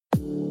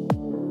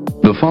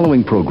The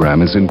following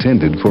program is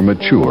intended for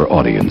mature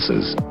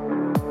audiences.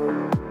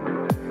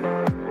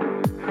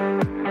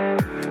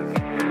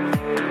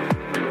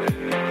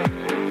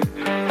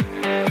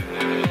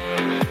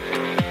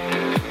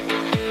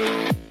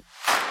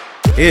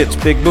 It's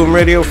Big Boom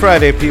Radio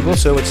Friday, people,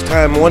 so it's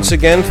time once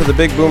again for the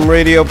Big Boom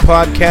Radio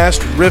podcast,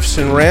 Riffs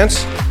and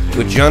Rants,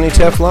 with Johnny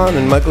Teflon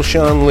and Michael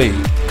Sean Lee.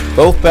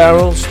 Both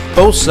barrels,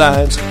 both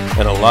sides,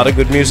 and a lot of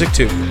good music,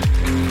 too.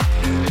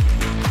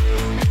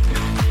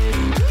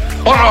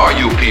 What are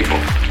you people,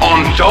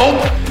 on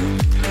dope?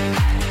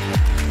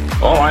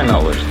 All I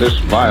know is this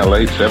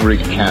violates every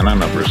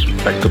canon of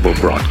respectable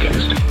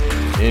broadcasting.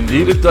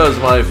 Indeed it does,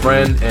 my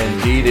friend.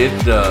 Indeed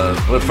it does.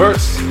 But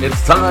first,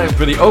 it's time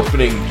for the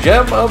opening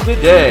gem of the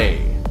day.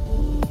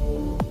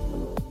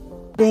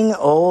 Getting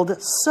old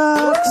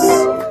sucks.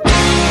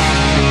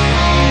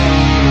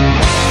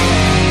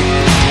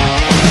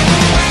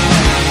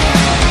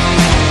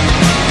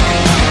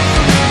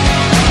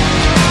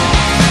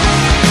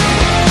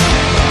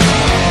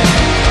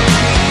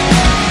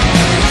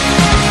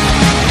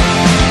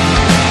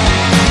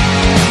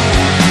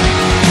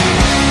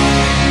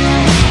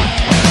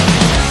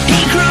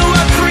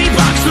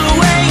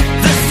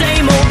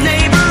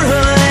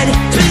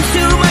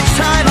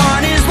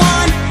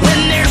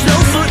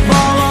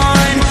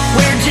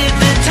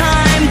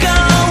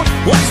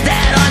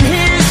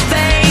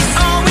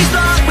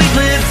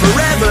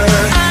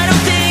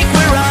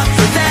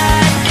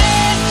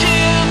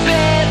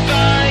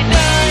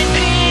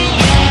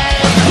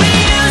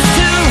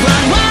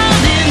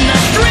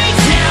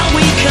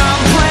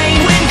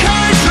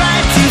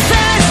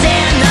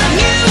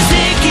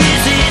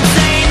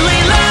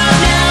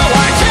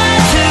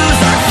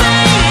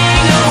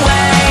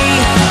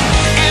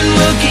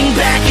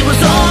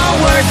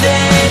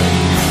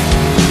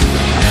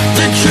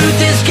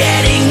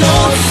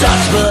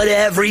 But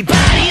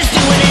everybody's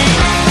doing it.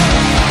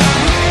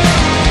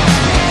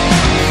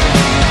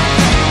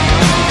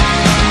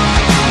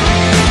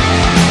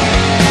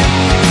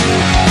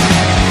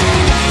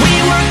 We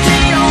worked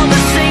in all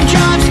the same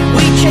jobs,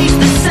 we chased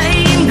the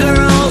same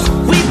girls,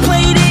 we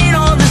played in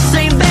all the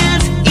same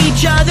bands,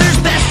 each other's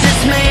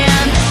bestest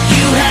man.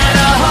 You had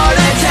a heart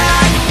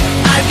attack,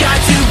 I've got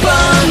two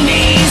bum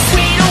knees.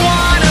 We don't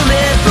wanna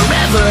live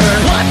forever.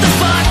 What the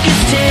fuck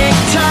is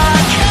TikTok?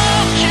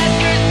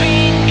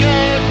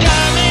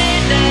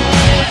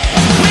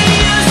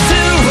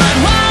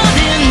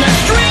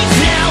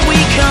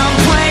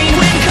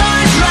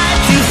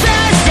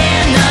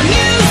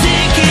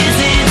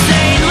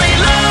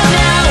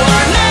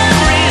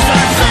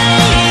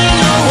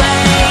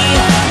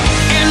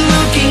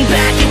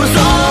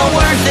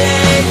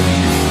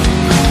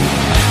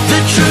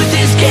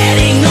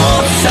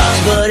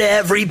 But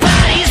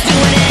everybody's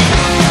doing it.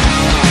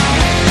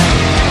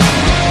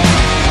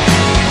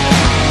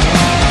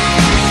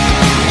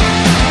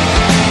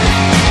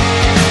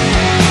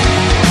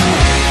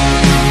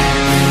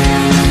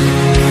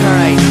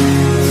 Alright.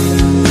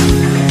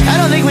 I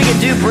don't think we can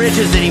do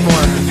bridges anymore.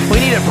 We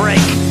need a break.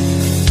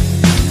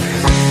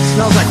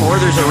 Smells like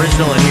Werther's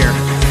Original in here.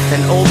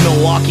 And Old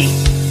Milwaukee.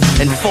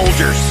 And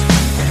Folgers.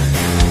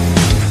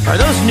 Are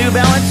those New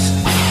Balance?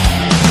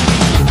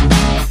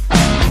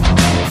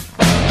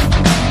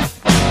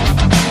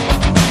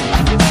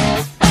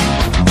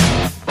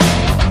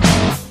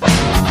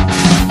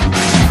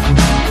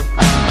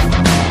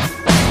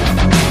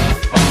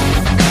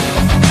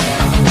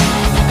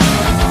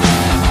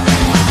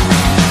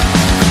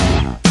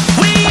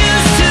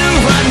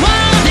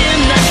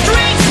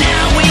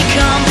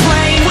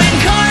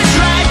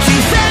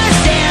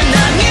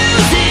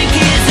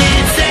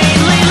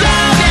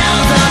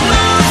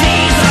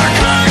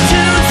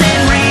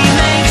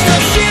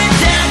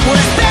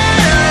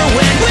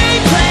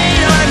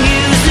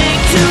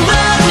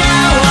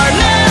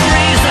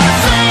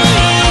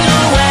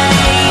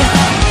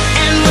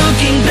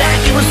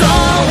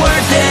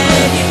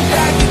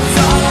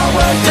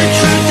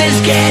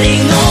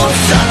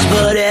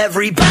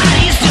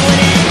 Everybody's doing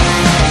it.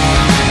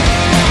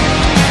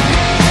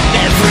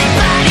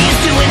 Everybody's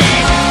doing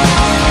it.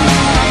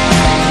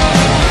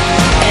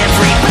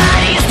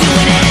 Everybody's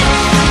doing it.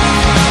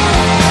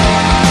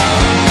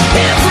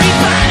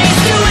 Everybody's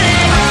doing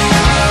it.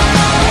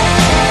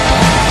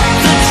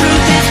 The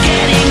truth is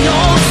getting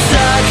old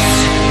sucks,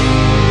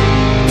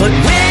 but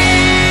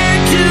we're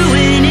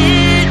doing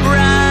it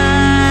right.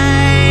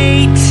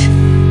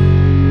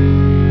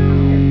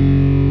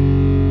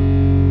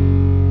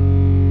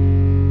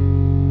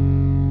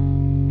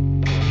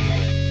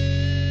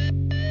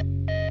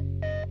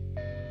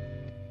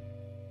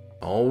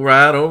 All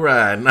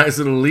right. Nice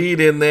little lead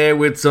in there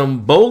with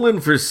some Bowling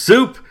for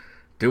Soup,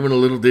 doing a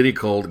little ditty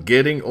called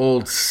Getting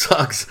Old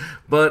Sucks,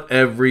 but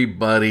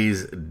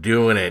everybody's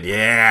doing it.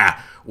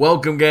 Yeah.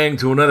 Welcome, gang,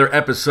 to another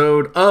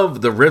episode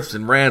of the Riffs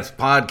and Rants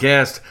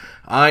podcast.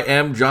 I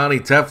am Johnny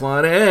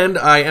Teflon, and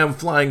I am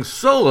flying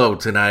solo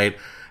tonight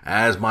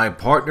as my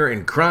partner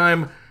in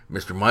crime,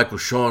 Mr. Michael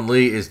Sean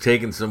Lee, is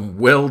taking some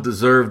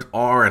well-deserved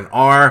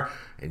R&R,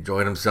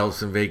 enjoying himself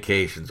some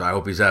vacations. I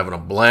hope he's having a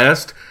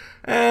blast.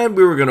 And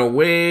we were going to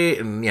wait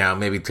and,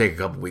 maybe take a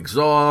couple weeks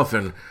off.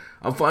 And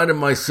I'm finding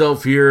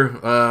myself here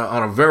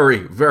on a very,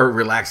 very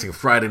relaxing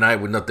Friday night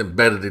with nothing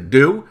better to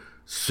do.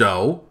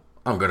 So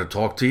I'm going to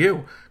talk to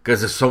you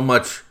because there's so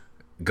much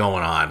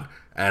going on.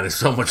 And there's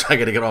so much I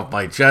got to get off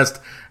my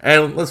chest.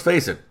 And let's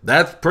face it,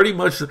 that's pretty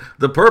much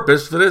the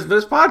purpose for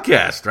this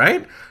podcast,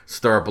 right?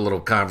 Stir up a little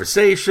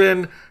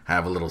conversation,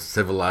 have a little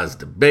civilized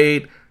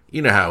debate.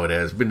 You know how it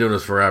is. Been doing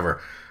this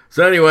forever.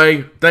 So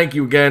anyway, thank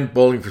you again,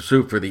 Bowling for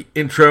Soup, for the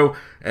intro.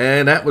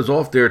 And that was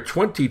off their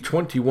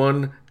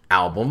 2021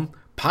 album,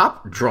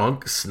 Pop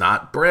Drunk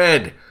Snot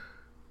Bread.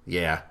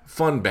 Yeah,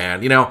 fun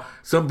band.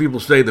 Some people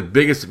say the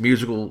biggest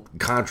musical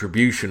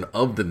contribution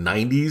of the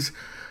 90s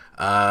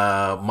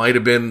might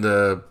have been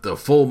the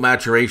full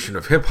maturation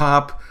of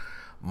hip-hop,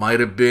 might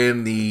have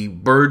been the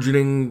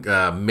burgeoning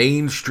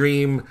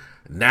mainstream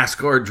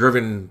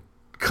NASCAR-driven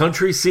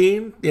country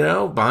scene,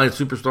 behind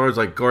superstars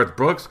like Garth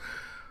Brooks.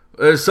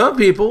 Some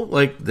people,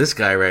 like this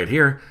guy right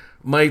here,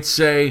 might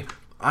say,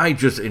 I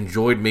just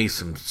enjoyed me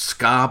some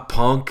ska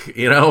punk,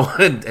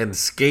 and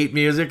skate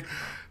music,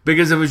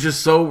 because it was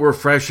just so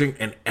refreshing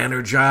and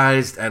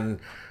energized and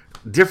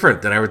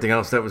different than everything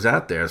else that was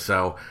out there.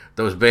 So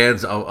those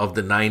bands of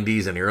the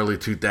 90s and the early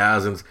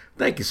 2000s,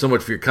 thank you so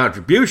much for your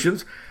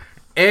contributions.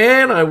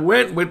 And I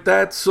went with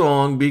that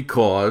song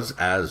because,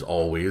 as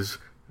always,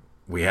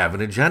 we have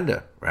an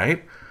agenda,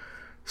 right?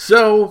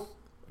 So,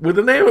 with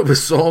the name of a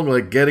song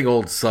like Getting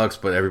Old Sucks,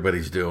 but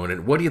everybody's doing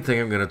it, what do you think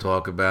I'm going to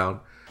talk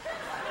about?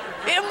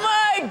 In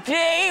my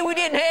day, we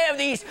didn't have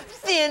these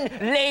thin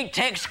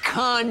latex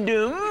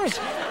condoms.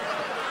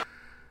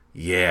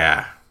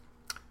 Yeah.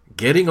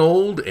 Getting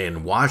old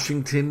in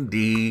Washington,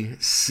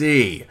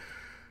 D.C.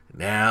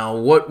 Now,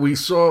 what we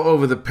saw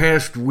over the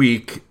past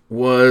week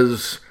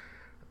was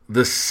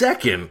the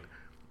second,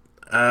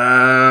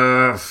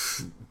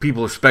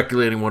 people are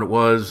speculating what it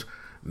was,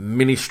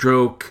 mini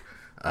stroke,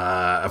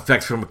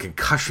 effects from a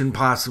concussion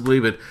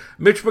possibly, but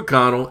Mitch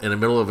McConnell, in the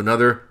middle of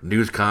another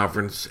news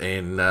conference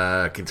in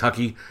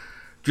Kentucky,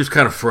 just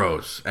kind of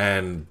froze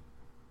and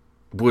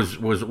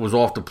was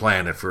off the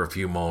planet for a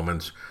few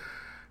moments.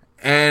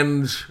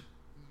 And,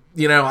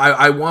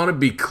 I want to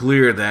be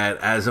clear that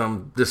as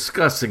I'm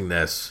discussing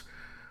this,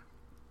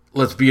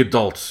 let's be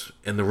adults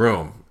in the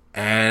room.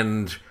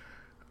 And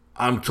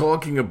I'm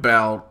talking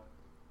about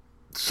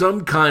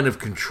some kind of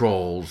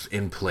controls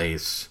in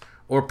place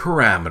or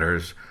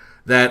parameters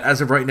that,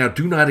 as of right now,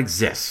 do not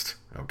exist,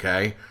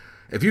 okay?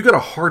 If you got a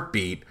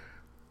heartbeat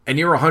and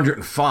you're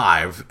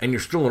 105 and you're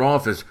still in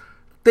office,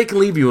 they can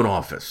leave you in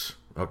office,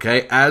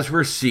 okay? As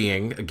we're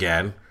seeing,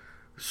 again,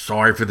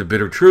 sorry for the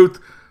bitter truth,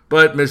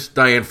 but Miss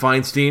Dianne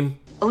Feinstein...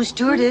 Oh,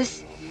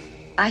 stewardess,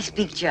 I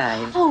speak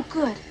jive. Oh,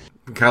 good.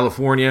 From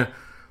California,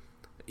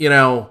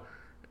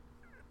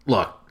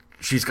 look,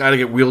 she's got to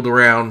get wheeled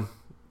around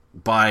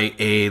by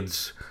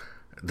aides.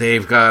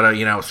 They've got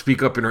to,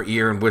 speak up in her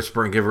ear and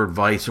whisper and give her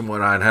advice and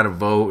whatnot and how to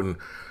vote. And,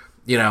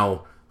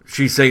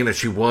 she's saying that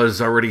she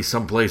was already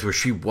someplace where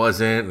she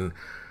wasn't.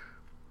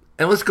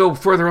 And let's go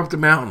further up the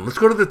mountain. Let's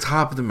go to the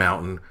top of the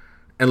mountain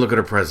and look at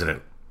her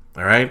president.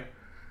 All right?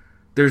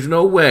 There's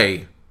no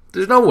way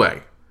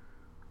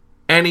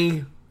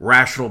any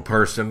rational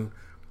person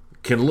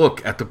can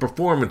look at the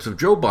performance of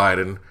Joe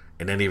Biden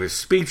in any of his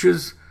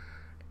speeches,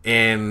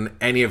 in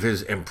any of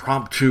his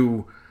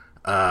impromptu,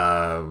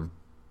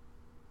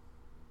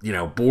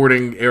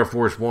 boarding Air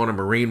Force One or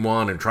Marine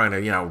One and trying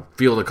to,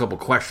 field a couple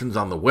questions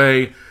on the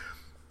way,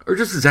 or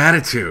just his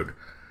attitude.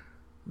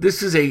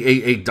 This is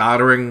a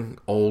doddering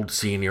old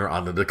senior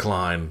on the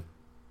decline.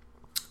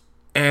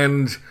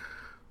 And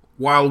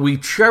while we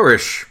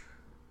cherish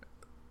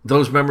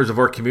those members of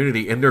our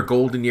community in their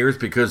golden years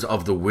because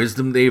of the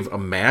wisdom they've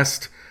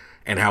amassed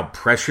and how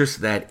precious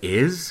that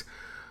is,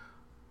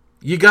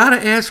 you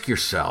gotta ask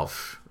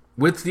yourself,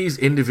 with these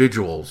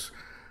individuals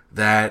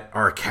that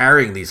are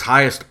carrying these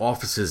highest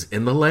offices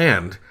in the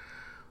land,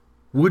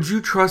 would you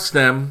trust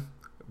them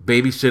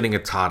babysitting a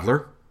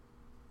toddler?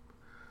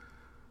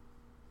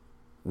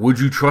 Would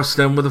you trust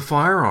them with a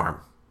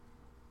firearm?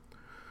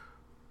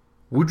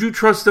 Would you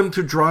trust them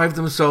to drive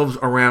themselves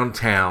around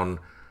town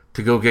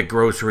to go get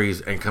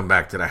groceries and come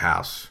back to the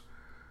house?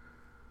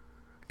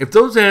 If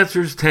those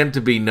answers tend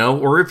to be no,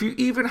 or if you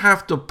even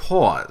have to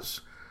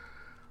pause,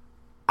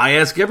 I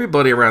ask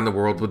everybody around the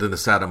world within the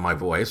sound of my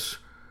voice,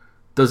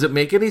 does it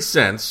make any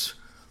sense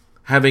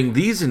having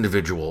these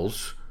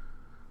individuals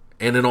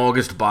in an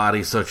august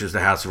body such as the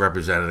House of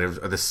Representatives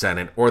or the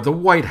Senate or the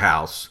White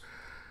House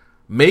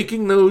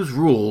making those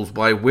rules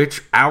by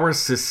which our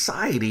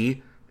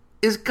society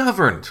is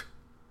governed?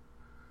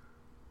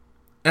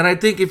 And I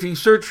think if you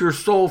search your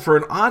soul for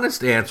an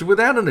honest answer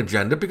without an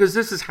agenda, because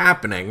this is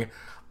happening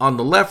on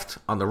the left,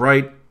 on the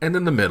right, and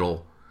in the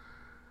middle,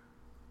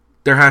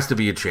 there has to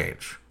be a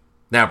change.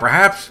 Now,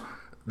 perhaps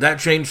that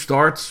change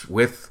starts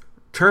with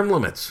term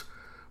limits,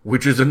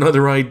 which is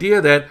another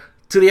idea that,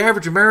 to the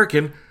average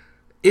American,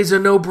 is a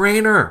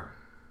no-brainer.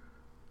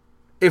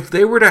 If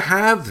they were to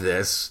have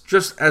this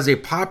just as a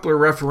popular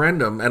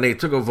referendum and they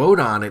took a vote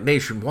on it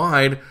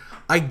nationwide,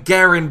 I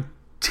guarantee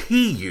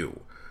guarantee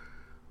you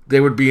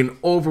there would be an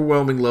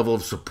overwhelming level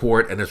of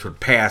support and this would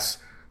pass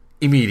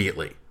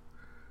immediately.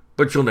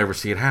 But you'll never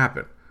see it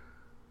happen.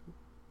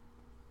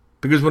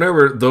 Because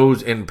whenever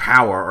those in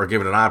power are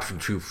given an option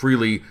to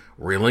freely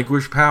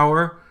relinquish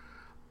power,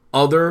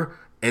 other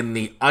in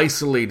the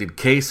isolated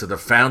case of the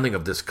founding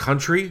of this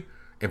country,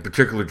 in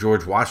particular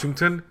George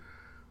Washington,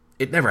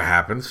 it never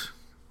happens.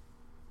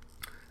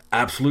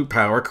 Absolute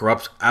power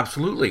corrupts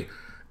absolutely.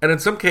 And in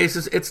some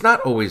cases, it's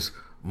not always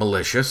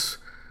malicious.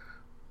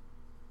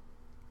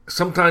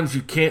 Sometimes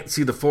you can't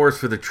see the forest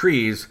for the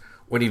trees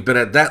when you've been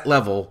at that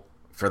level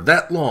for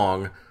that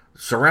long,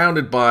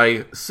 surrounded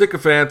by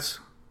sycophants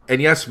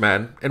and yes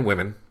men and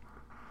women.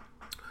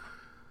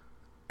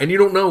 And you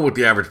don't know what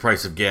the average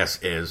price of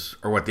gas is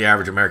or what the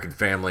average American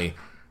family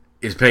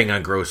is paying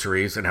on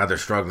groceries and how they're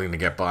struggling to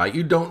get by.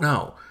 You don't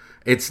know.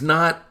 It's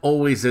not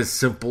always as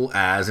simple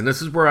as, and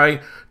this is where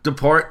I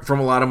depart from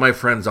a lot of my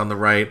friends on the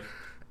right,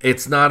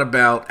 it's not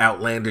about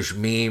outlandish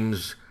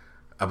memes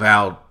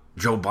about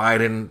Joe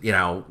Biden,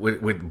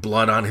 with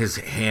blood on his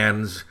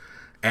hands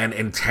and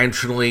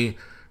intentionally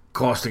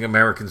costing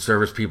American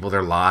service people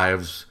their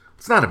lives.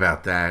 It's not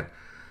about that.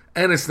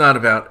 And it's not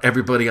about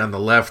everybody on the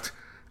left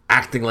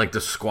acting like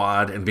the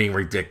squad and being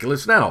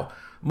ridiculous. No,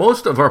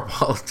 most of our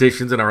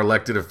politicians and our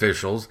elected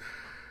officials,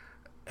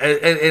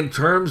 in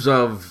terms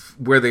of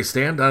where they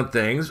stand on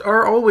things,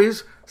 are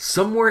always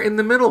somewhere in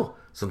the middle.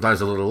 Sometimes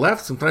a little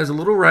left, sometimes a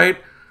little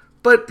right.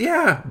 But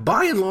yeah,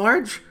 by and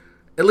large,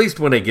 at least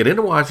when they get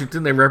into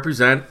Washington, they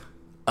represent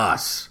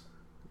us.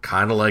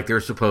 Kind of like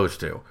they're supposed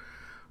to.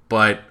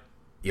 But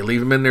you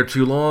leave them in there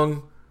too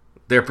long,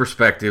 their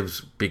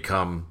perspectives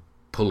become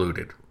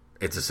polluted.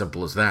 It's as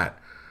simple as that.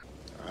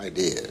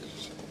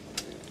 Ideas,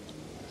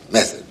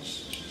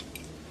 methods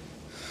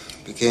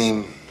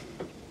became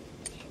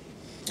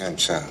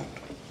unsound.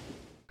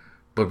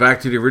 But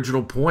back to the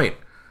original point.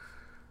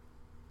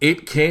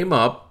 It came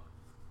up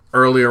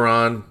earlier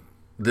on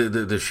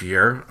this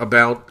year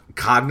about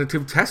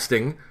cognitive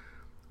testing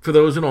for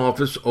those in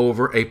office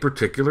over a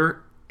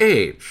particular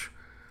age.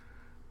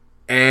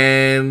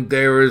 And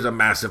there is a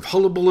massive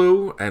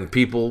hullabaloo, and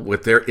people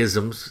with their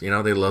isms, they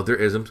love their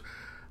isms,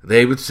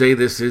 they would say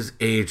this is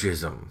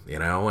ageism,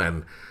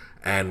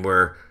 and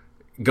we're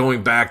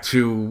going back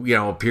to,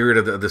 a period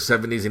of the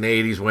 70s and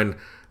 80s when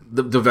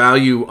the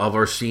value of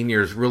our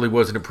seniors really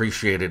wasn't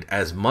appreciated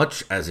as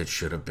much as it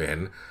should have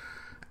been.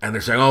 And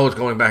they're saying, it's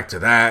going back to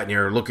that, and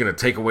you're looking to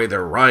take away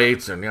their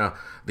rights, and,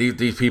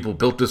 these people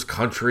built this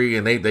country,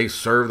 and they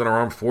served in our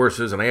armed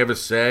forces, and they have a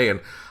say, and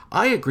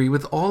I agree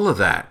with all of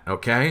that,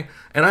 okay?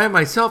 And I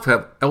myself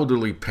have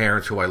elderly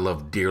parents who I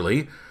love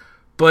dearly,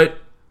 but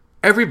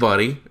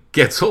everybody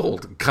gets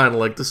old, kind of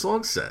like the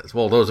song says.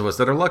 Well, those of us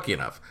that are lucky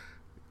enough,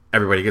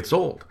 everybody gets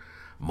old.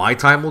 My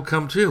time will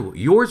come too.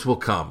 Yours will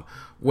come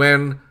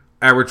when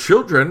our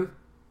children,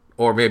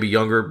 or maybe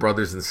younger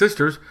brothers and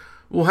sisters,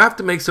 will have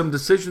to make some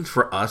decisions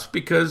for us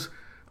because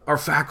our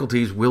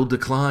faculties will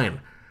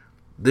decline.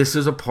 This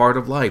is a part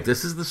of life.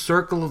 This is the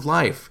circle of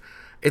life.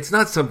 It's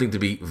not something to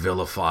be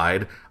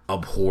vilified,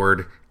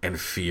 abhorred, and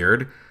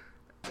feared.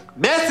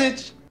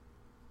 Message!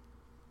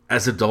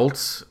 As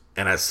adults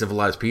and as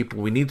civilized people,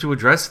 we need to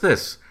address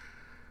this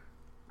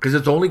because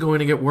it's only going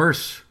to get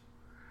worse.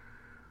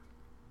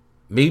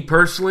 Me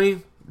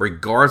personally,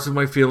 regardless of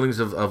my feelings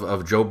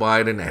of Joe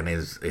Biden and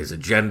his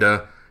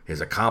agenda,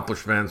 his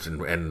accomplishments,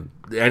 and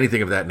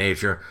anything of that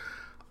nature,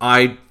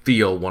 I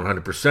feel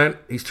 100%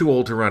 he's too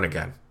old to run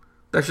again.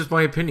 That's just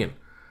my opinion.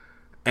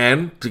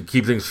 And to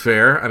keep things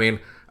fair,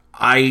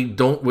 I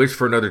don't wish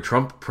for another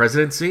Trump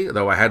presidency,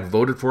 though I had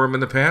voted for him in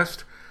the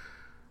past,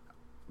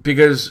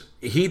 because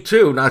he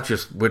too, not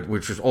just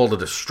with just all the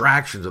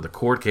distractions of the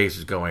court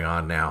cases going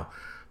on now,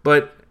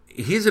 but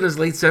he's in his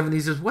late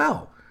 70s as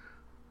well.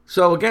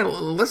 So again,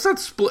 let's not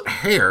split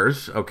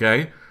hairs,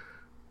 okay?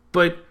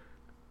 But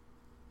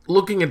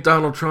looking at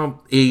Donald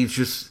Trump,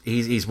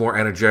 he's more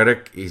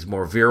energetic, he's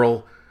more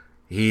virile,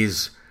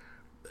 he's,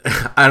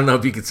 I don't know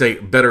if you could say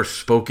better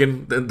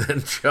spoken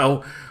than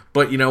Joe,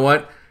 but you know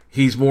what?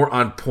 He's more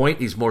on point,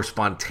 he's more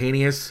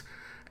spontaneous,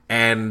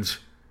 and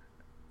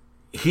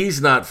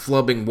he's not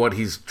flubbing what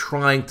he's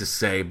trying to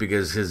say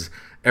because his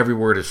every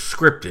word is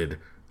scripted,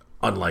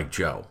 unlike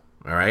Joe,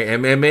 all right?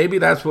 And maybe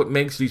that's what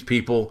makes these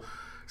people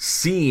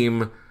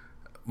seem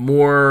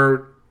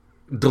more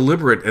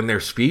deliberate in their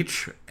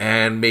speech,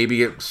 and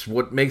maybe it's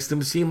what makes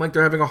them seem like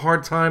they're having a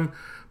hard time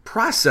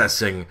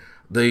processing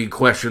the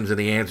questions and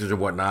the answers and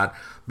whatnot,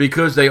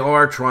 because they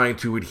are trying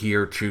to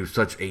adhere to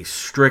such a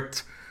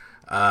strict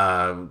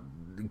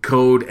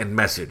code and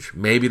message.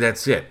 Maybe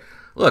that's it.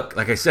 Look,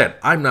 like I said,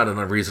 I'm not an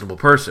unreasonable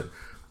person,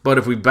 but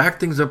if we back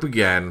things up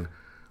again,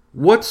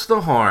 what's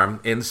the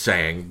harm in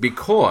saying,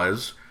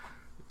 because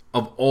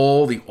of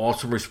all the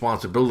awesome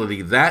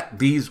responsibility that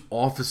these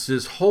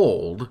offices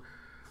hold,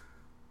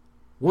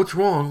 what's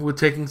wrong with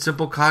taking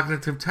simple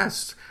cognitive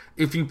tests?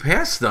 If you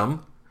pass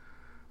them,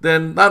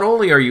 then not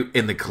only are you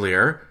in the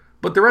clear,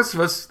 but the rest of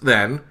us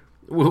then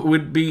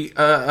would be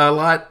a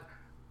lot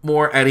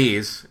more at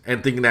ease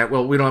and thinking that,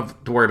 well, we don't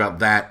have to worry about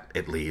that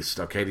at least,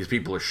 okay? These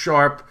people are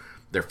sharp,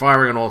 they're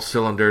firing on all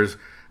cylinders,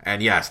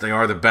 and yes, they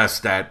are the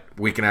best that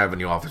we can have in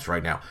the office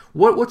right now.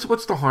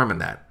 What's the harm in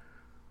that?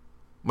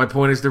 My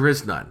point is there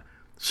is none.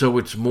 So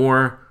it's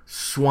more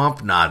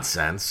swamp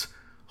nonsense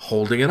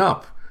holding it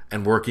up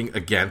and working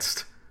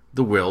against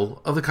the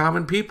will of the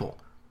common people.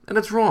 And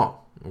it's wrong,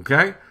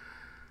 okay?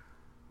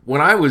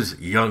 When I was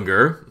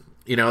younger,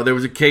 there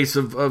was a case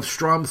of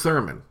Strom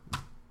Thurmond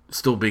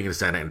still being in the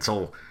Senate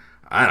until,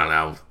 I don't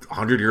know,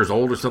 100 years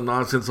old or some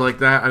nonsense like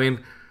that. I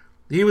mean,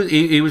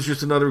 he was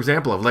just another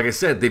example of, like I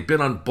said, they've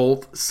been on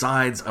both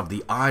sides of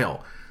the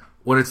aisle.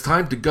 When it's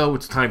time to go,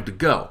 it's time to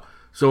go.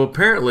 So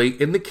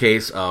apparently, in the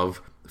case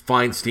of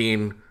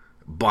Feinstein,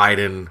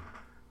 Biden,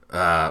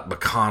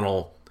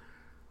 McConnell,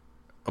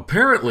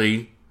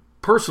 apparently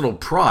personal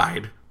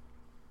pride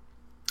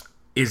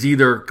is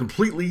either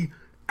completely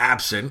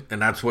absent,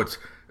 and that's what's,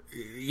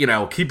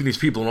 keeping these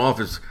people in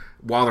office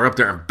while they're up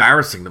there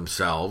embarrassing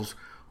themselves,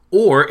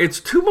 or it's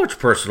too much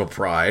personal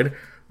pride.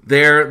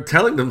 They're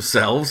telling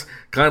themselves,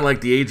 kind of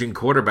like the aging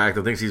quarterback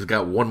that thinks he's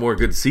got one more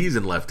good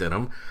season left in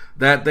him,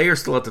 that they are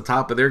still at the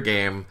top of their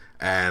game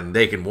and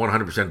they can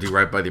 100% do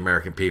right by the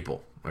American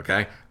people.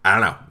 Okay? I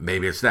don't know.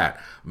 Maybe it's that.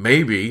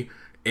 Maybe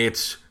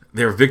it's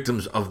they're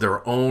victims of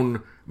their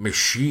own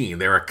machine.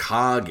 They're a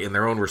cog in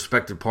their own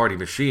respective party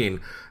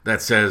machine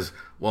that says,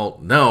 well,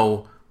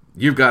 no,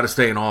 you've got to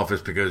stay in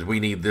office because we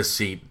need this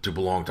seat to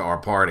belong to our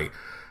party.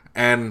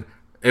 And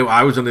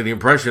I was under the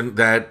impression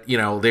that,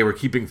 they were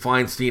keeping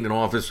Feinstein in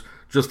office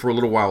just for a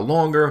little while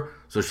longer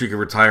so she could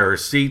retire her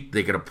seat.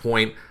 They could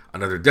appoint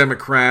another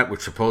Democrat,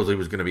 which supposedly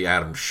was going to be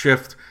Adam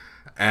Schiff.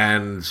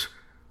 And,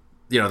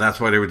 that's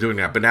why they were doing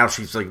that. But now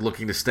she's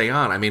looking to stay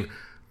on. I mean,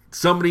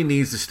 somebody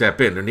needs to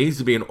step in. There needs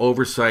to be an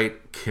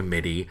oversight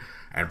committee.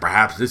 And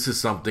perhaps this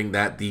is something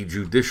that the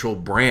judicial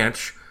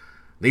branch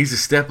needs to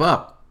step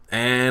up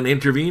and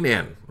intervene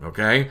in.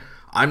 Okay?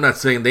 I'm not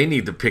saying they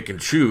need to pick and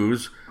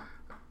choose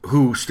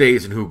who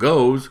stays and who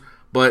goes,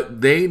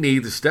 but they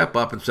need to step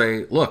up and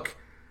say, look,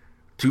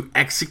 to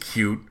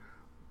execute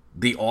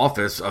the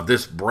office of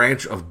this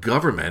branch of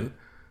government,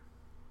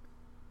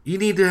 you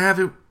need to have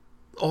it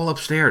all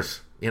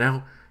upstairs,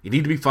 You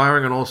need to be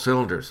firing on all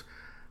cylinders.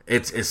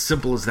 It's as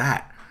simple as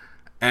that.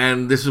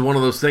 And this is one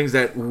of those things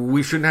that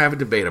we shouldn't have a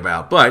debate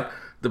about, but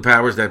the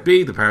powers that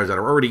be, the powers that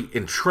are already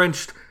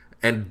entrenched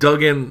and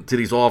dug into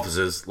these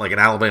offices like an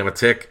Alabama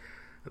tick,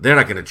 they're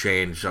not going to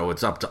change, so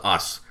it's up to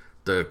us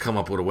to come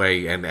up with a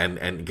way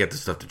and get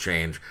this stuff to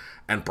change.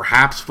 And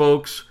perhaps,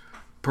 folks,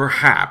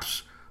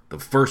 the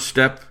first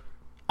step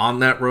on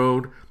that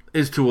road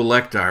is to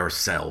elect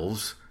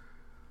ourselves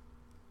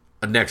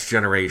a next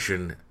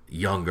generation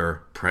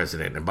younger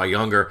president. And by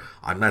younger,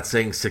 I'm not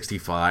saying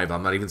 65,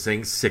 I'm not even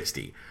saying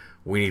 60.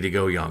 We need to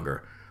go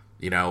younger.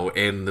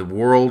 In the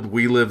world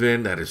we live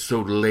in that is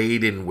so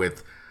laden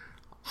with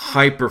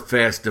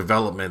hyper-fast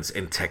developments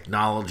in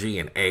technology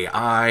and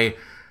AI,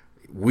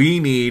 we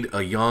need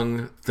a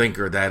young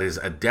thinker that is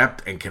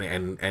adept and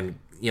can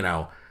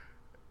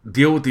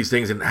deal with these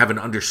things and have an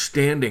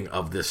understanding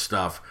of this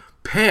stuff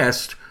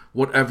past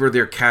whatever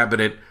their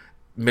cabinet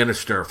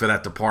minister for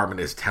that department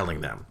is telling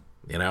them.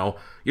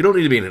 You don't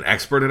need to be an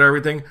expert at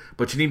everything,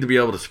 but you need to be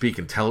able to speak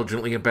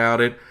intelligently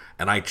about it.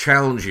 And I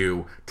challenge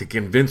you to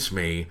convince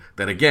me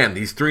that, again,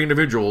 these three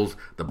individuals,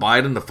 the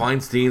Biden, the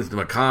Feinsteins,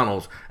 the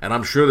McConnells, and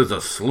I'm sure there's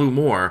a slew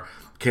more,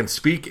 can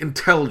speak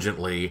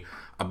intelligently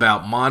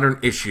about modern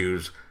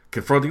issues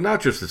confronting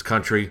not just this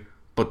country,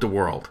 but the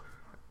world.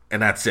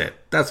 And that's it.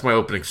 That's my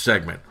opening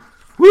segment.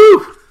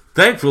 Woo!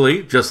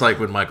 Thankfully, just like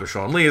when Michael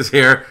Sean Lee is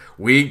here,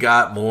 we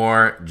got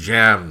more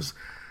gems.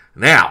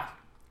 Now,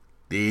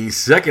 the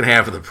second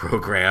half of the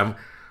program,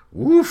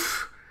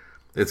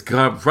 it's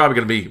probably going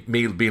to be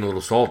me being a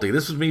little salty.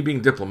 This is me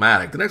being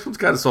diplomatic. The next one's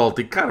kind of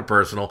salty, kind of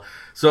personal.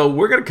 So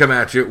we're going to come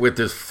at you with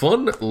this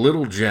fun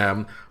little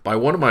gem by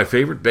one of my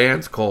favorite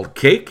bands called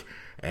Cake.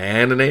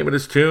 And the name of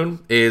this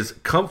tune is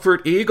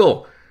Comfort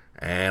Eagle.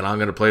 And I'm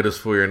going to play this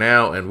for you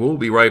now, and we'll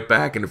be right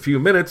back in a few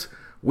minutes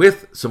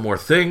with some more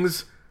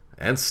things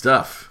and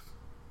stuff.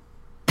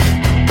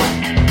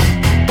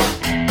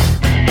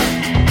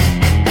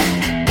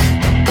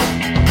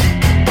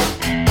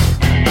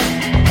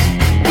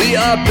 We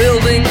are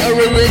building a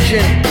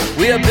religion,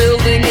 we are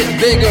building it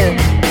bigger.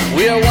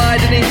 We are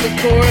widening the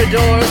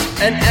corridors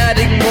and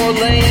adding more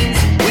lanes.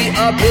 We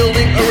are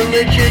building a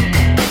religion,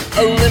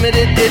 a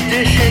limited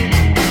edition.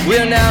 We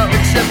are now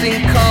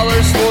accepting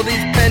callers for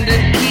these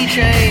pendant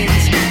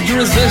keychains. To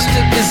resist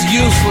it is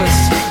useless.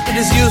 It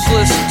is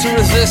useless to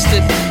resist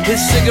it. His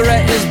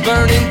cigarette is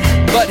burning,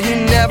 but he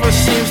never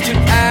seems to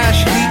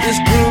ash. He is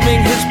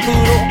grooming his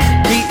poodle.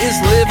 He is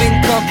living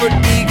Comfort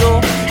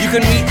Eagle. You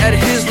can meet at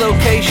his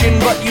location,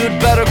 but you'd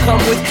better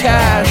come with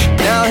cash.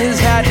 Now his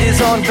hat is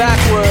on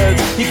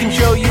backwards. He can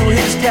show you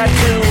his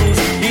tattoos.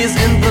 He is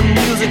in the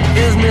music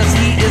business.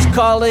 He is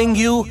calling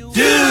you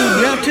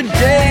dude. Now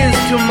today is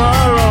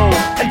tomorrow,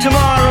 and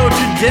tomorrow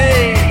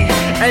today,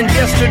 and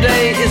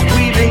yesterday is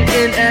weaving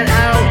in and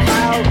out,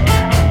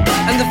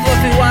 and the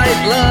fluffy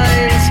white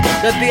lines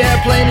that the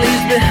airplane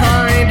leaves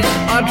behind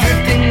are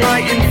drifting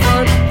right in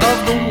front of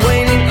the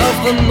waning of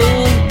the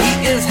moon.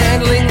 He is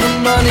handling the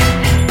money,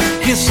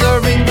 he's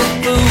serving the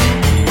food.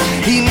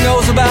 He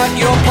knows about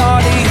your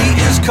party, he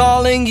is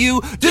calling you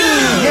dude.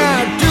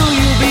 Now do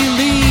you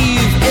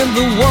believe in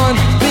the one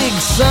big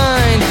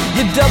sign,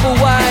 the double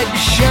wide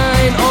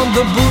shine on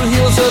the boot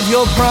heels of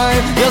your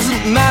prime?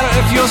 Doesn't matter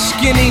if you're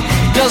skinny,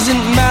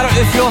 doesn't matter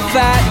if you're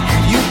fat,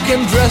 you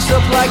can dress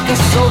up like a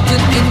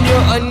sultan in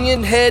your onion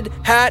head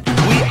hat.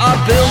 We are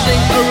building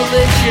a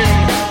religion,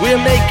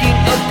 we're making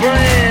a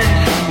brand.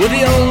 We're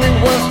the only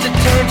ones to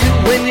turn to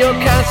when your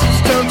castles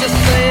turn to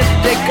sand.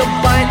 Take a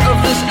bite of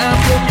this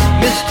apple,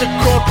 Mr.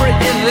 Corporate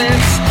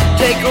Events.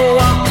 Take a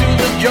walk through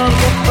the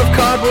jungle of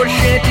cardboard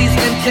shanties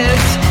and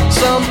tents.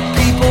 Some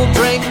people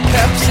drink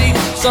Pepsi,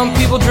 some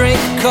people drink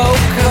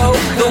Coke.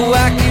 The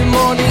wacky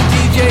morning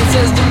DJ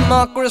says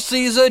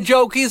democracy's a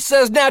joke. He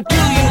says, now do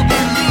you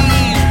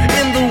believe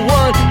in the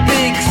one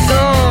big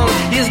song?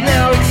 He's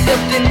now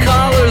accepting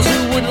callers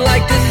who would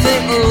like to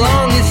sing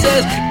along. He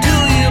says, do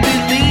you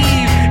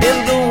believe in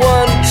the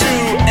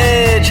 1-2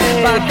 edge?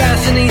 By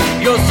fastening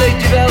your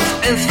safety belts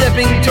and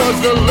stepping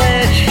towards the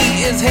ledge.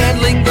 He is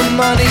handling the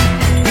money,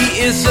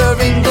 he is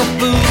serving the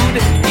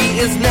food. He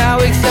is now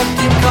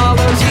accepting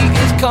callers, he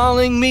is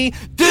calling me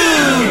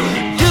dude.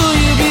 Do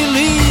you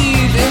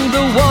believe in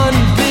the one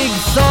big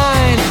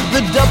sign,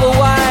 the double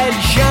wide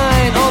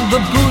shine on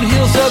the boot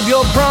heels of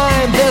your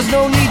prime? There's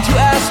no need to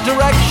ask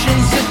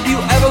directions if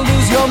you ever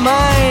lose your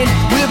mind.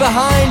 We're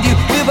behind you,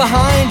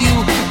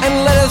 and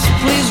let us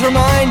please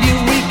remind you,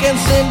 we can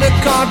send a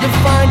car to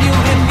find you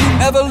if you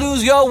ever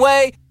lose your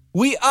way.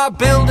 We are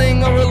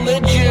building a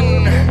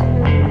religion.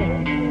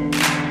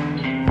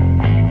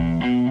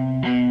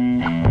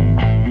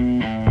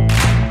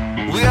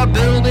 We are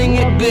building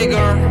it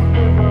bigger.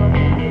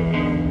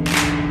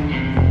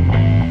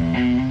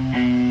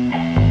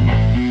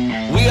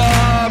 We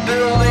are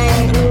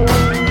building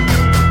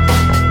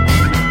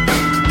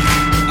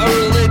a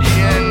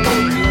religion,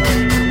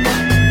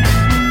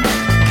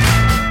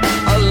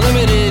 a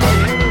limited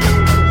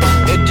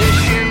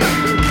edition.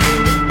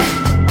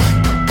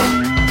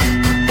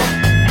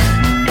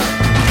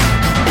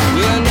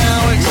 We are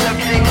now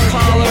accepting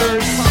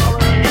callers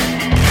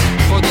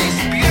for these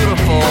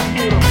beautiful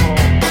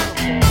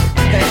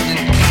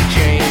pendant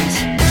keychains.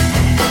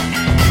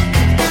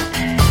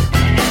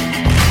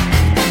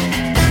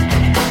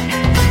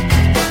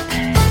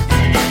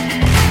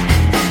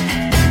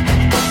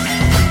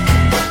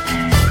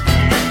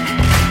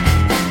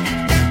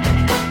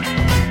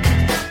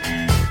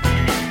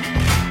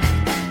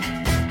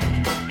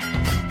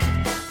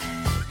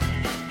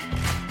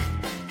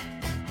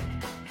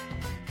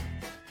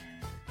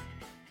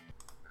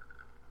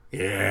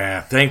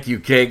 Yeah, thank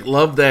you, Cake.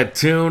 Love that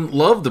tune.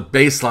 Love the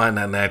bass line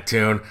on that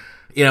tune.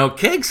 You know,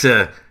 Cake's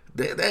they're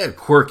a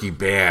quirky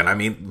band. I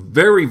mean,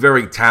 very,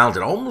 very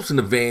talented. Almost in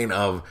the vein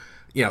of,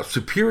 you know,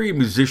 superior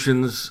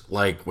musicians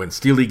like when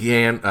Steely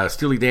Dan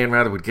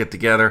would get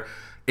together.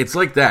 It's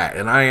like that.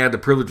 And I had the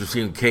privilege of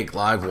seeing Cake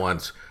live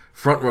once,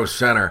 front row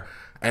center,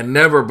 and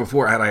never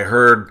before had I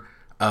heard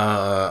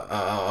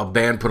a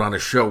band put on a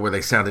show where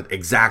they sounded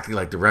exactly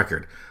like the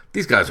record.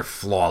 These guys are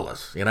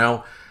flawless, you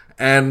know?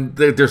 And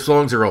their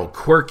songs are all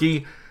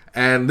quirky,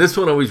 and this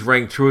one always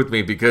rang true with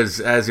me because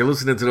as you're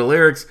listening to the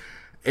lyrics,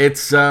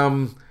 it's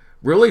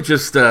really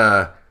just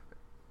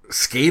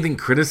scathing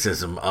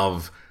criticism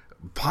of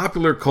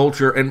popular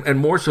culture and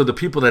more so the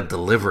people that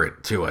deliver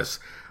it to us.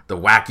 The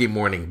wacky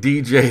morning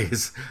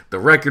DJs, the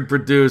record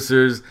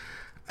producers,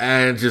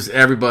 and just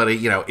everybody,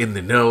 you know, in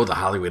the know, the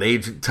Hollywood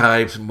agent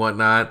types and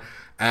whatnot.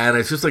 And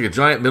it's just like a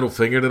giant middle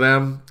finger to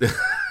them.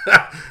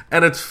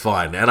 And it's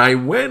fun. And I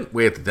went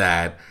with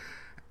that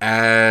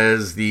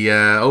as the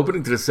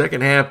opening to the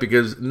second half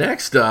because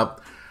next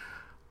up,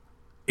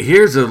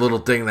 here's a little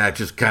thing that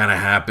just kind of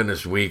happened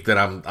this week that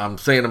I'm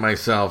saying to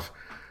myself,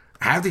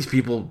 have these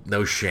people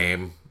no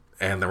shame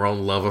and their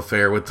own love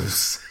affair with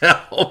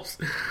themselves?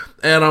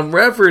 And I'm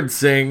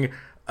referencing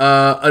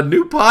a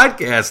new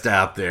podcast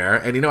out there.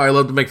 And, you know, I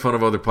love to make fun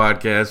of other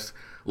podcasts.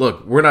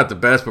 Look, we're not the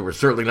best, but we're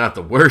certainly not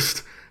the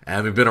worst.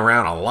 And we've been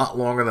around a lot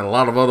longer than a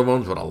lot of other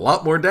ones with a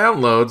lot more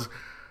downloads.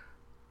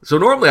 So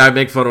normally I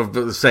make fun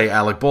of, say,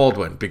 Alec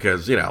Baldwin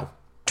because, you know.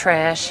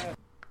 Trash.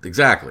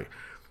 Exactly.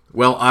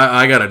 Well,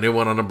 I got a new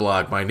one on the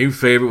block. My new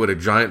favorite with a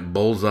giant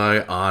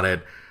bullseye on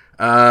it.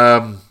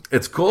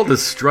 It's called the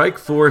Strike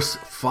Force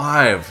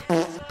 5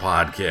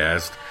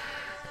 podcast.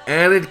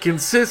 And it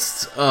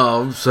consists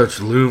of such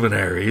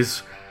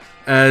luminaries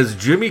as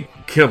Jimmy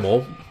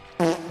Kimmel,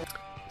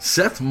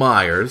 Seth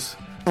Meyers,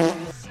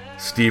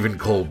 Stephen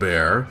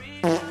Colbert,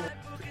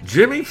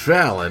 Jimmy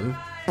Fallon,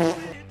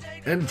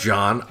 and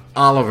John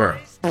Oliver.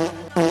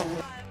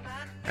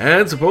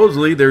 And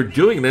supposedly they're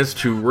doing this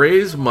to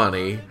raise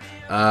money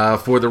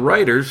for the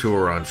writers who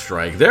are on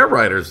strike. Their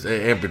writers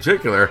in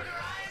particular.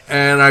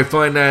 And I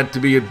find that to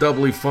be a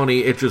doubly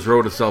funny It Just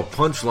Wrote Itself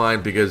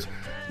punchline because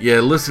you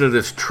listen to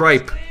this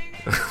tripe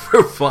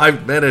for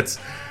 5 minutes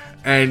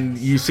and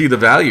you see the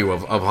value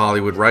of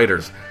Hollywood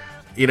writers.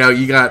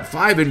 you got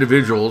 5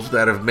 individuals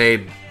that have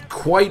made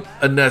quite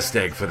a nest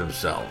egg for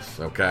themselves,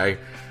 okay?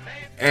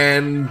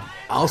 And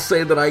I'll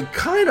say that I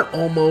kind of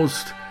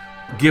almost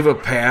give a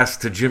pass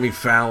to Jimmy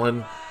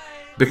Fallon,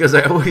 because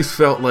I always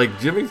felt like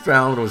Jimmy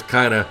Fallon was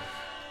kind of,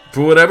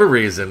 for whatever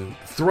reason,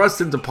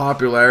 thrust into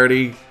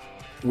popularity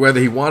whether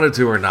he wanted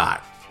to or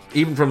not.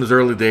 Even from his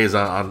early days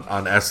on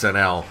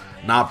SNL,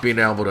 not being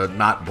able to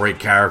not break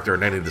character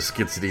in any of the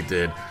skits that he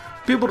did.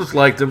 People just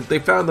liked him. They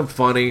found him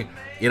funny.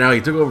 He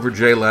took over for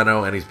Jay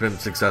Leno, and he's been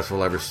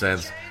successful ever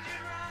since.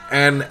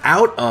 And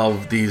out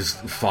of these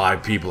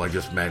 5 people I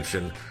just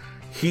mentioned,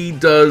 he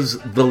does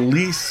the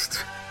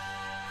least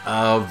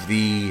of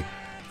the,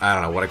 I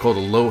don't know, what I call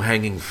the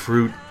low-hanging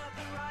fruit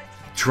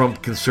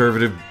Trump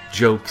conservative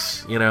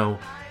jokes,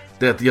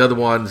 that the other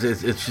ones,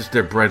 it's just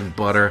their bread and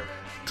butter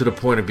to the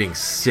point of being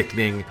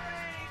sickening.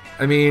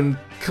 I mean,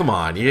 come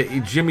on,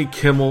 Jimmy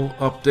Kimmel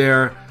up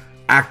there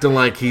acting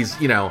like he's,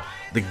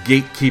 the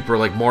gatekeeper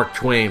like Mark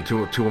Twain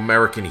to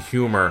American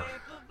humor.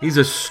 He's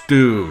a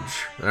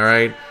stooge, all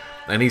right?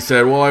 And he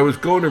said, well, I was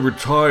going to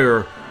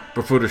retire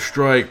before the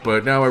strike,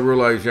 but now I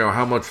realize,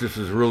 how much this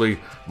is really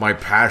my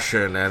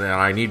passion, and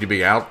I need to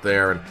be out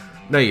there. And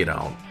no, you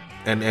don't.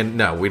 And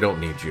no, we don't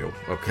need you,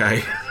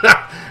 okay?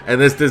 And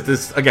this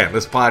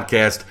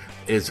podcast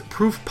is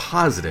proof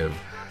positive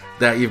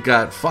that you've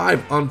got 5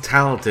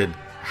 untalented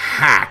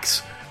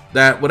hacks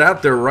that,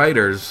 without their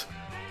writers,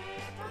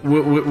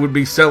 would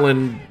be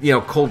selling,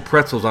 cold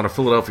pretzels on a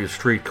Philadelphia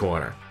street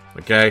corner,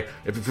 okay?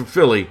 If you're from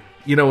Philly,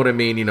 you know what I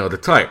mean, you know the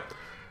type.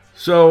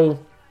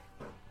 So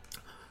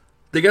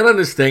they got on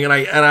this thing, and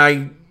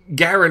I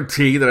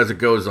guarantee that as it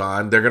goes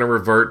on, they're going to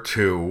revert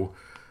to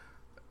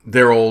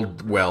their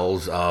old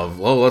wells of,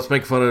 let's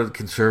make fun of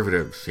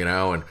conservatives,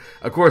 and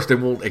of course they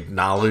won't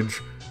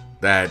acknowledge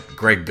that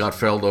Greg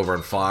Gutfeld over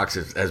on Fox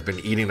has been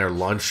eating their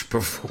lunch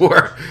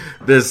before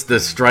this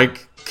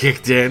strike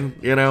kicked in,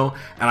 and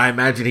I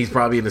imagine he's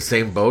probably in the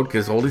same boat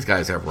because all these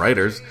guys have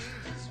writers.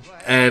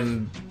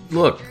 And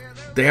look,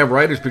 they have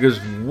writers because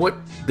what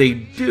they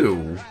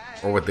do,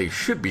 or what they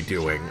should be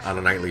doing on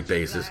a nightly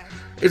basis,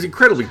 is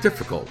incredibly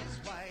difficult.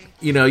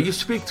 You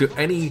speak to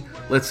any,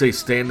 let's say,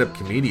 stand-up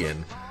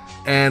comedian,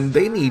 and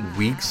they need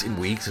weeks and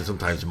weeks, and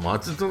sometimes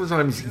months, and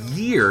sometimes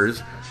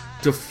years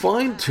to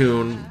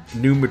fine-tune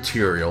new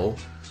material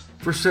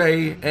for,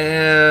 say,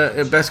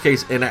 in best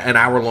case, an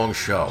hour-long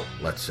show,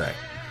 let's say.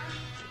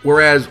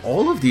 Whereas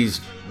all of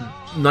these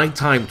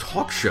nighttime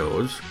talk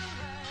shows,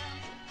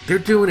 they're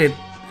doing it,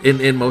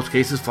 in most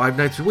cases, 5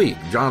 nights a week.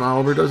 John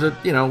Oliver does it,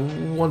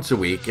 once a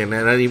week, and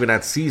even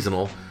that's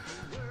seasonal.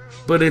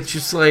 But it's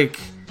just like,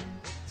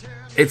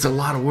 it's a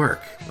lot of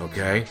work,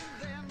 okay?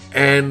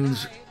 And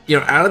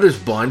out of this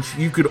bunch,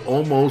 you could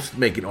almost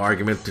make an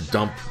argument to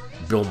dump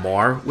Bill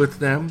Maher with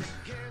them.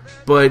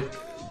 But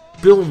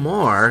Bill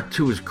Maher,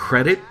 to his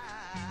credit,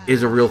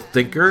 is a real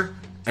thinker,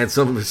 and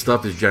some of his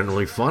stuff is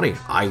generally funny.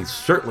 I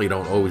certainly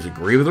don't always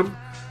agree with him,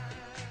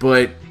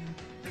 but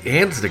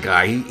hands to the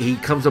guy, he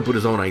comes up with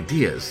his own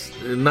ideas,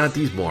 not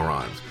these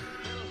morons.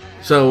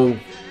 So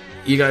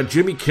you got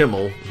Jimmy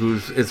Kimmel,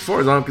 who's, as far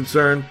as I'm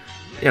concerned,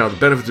 the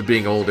benefits of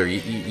being older,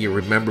 you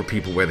remember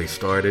people where they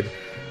started.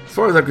 As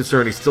far as I'm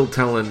concerned, he's still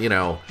telling,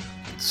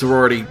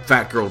 sorority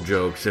fat girl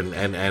jokes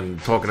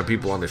and talking to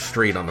people on the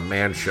street on the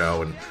Man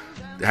Show and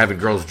having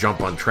girls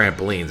jump on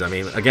trampolines. I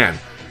mean, again,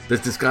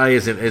 this guy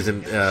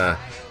isn't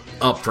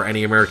up for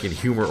any American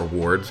Humor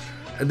Awards.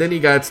 And then you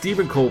got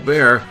Stephen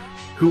Colbert,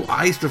 who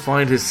I used to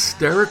find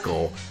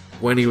hysterical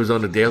when he was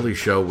on The Daily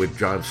Show with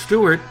Jon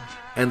Stewart,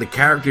 and the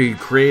character he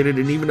created,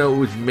 and even though it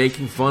was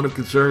making fun of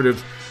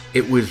conservatives,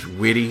 it was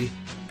witty,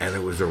 and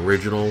it was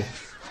original,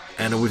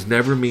 and it was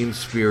never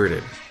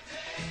mean-spirited.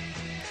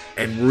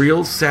 And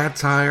real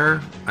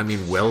satire, I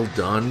mean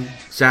well-done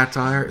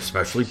satire,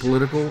 especially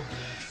political,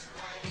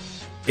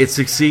 it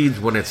succeeds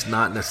when it's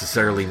not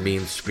necessarily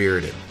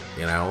mean-spirited,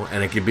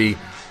 and it can be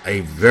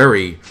a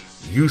very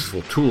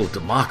useful tool of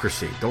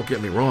democracy, don't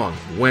get me wrong,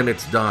 when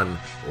it's done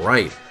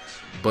right.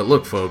 But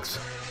look, folks,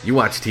 you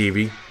watch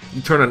TV,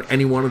 you turn on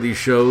any one of these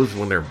shows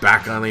when they're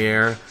back on the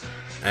air,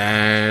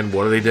 and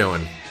what are they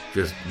doing?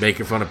 Just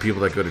making fun of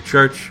people that go to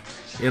church,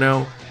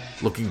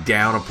 looking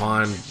down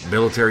upon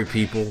military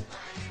people.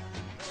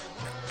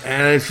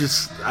 And it's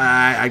just,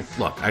 I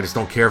just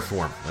don't care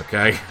for him,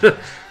 okay?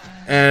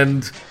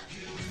 And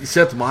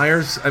Seth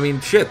Meyers, I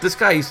mean, shit, this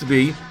guy used to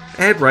be a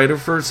head writer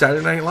for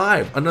Saturday Night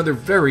Live. Another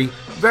very,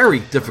 very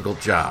difficult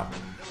job.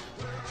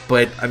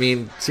 But, I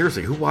mean,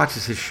 seriously, who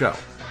watches his show?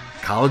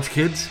 College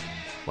kids?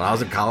 When I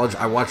was in college,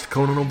 I watched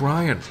Conan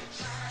O'Brien.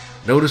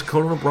 Notice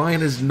Conan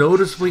O'Brien is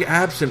noticeably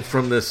absent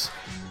from this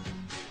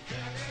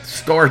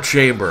star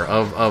chamber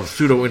of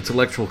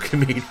pseudo-intellectual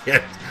comedians.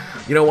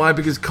 You know why?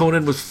 Because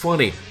Conan was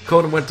funny.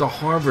 Conan went to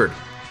Harvard.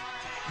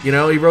 He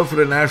wrote for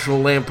the National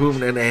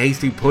Lampoon and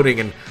Hasty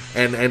Pudding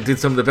and did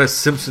some of the best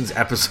Simpsons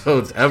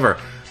episodes ever.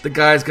 The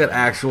guy's got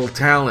actual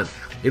talent.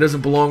 He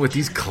doesn't belong with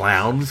these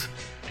clowns.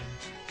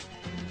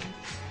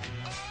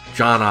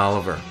 John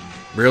Oliver.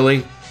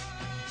 Really?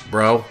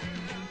 Bro?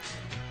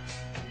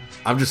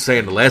 I'm just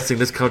saying, the last thing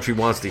this country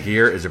wants to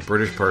hear is a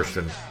British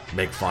person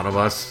make fun of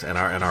us and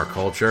our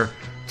culture.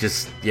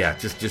 Just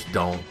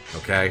don't,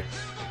 okay?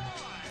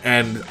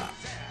 And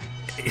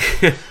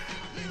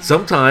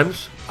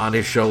sometimes on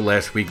his show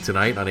Last Week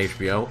Tonight on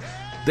HBO,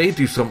 they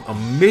do some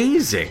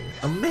amazing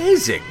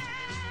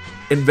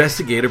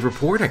investigative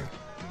reporting.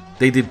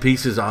 They did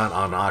pieces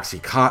on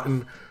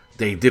OxyContin.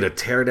 They did a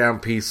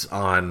teardown piece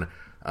on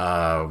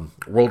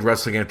World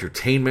Wrestling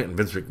Entertainment and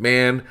Vince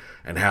McMahon,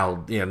 and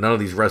how none of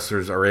these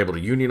wrestlers are able to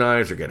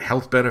unionize or get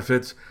health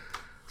benefits.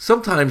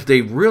 Sometimes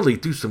they really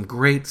do some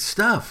great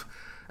stuff.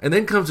 And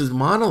then comes his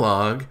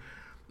monologue,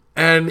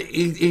 and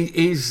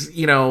he's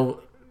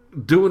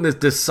doing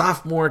this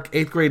sophomore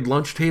 8th grade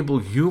lunch table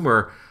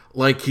humor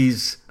like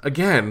he's,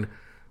 again,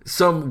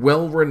 some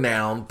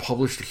well-renowned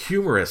published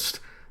humorist.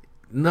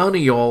 None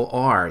of y'all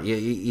are.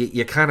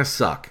 You kind of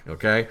suck,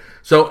 okay?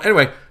 So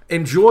anyway,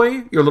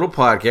 enjoy your little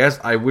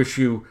podcast. I wish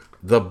you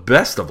the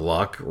best of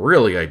luck.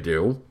 Really, I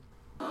do.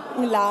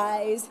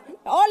 Lies.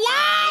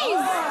 Oh,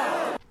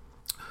 lies!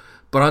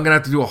 But I'm going to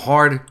have to do a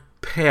hard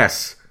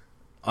pass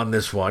on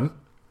this one.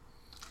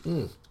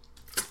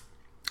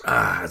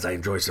 As I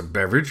enjoy some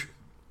beverage.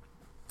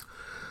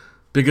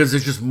 Because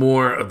it's just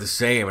more of the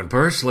same. And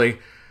personally,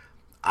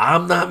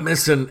 I'm not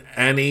missing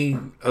any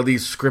of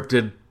these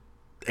scripted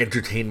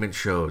entertainment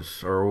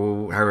shows,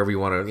 or however you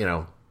want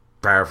to,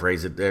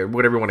 paraphrase it,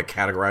 whatever you want to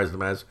categorize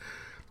them as.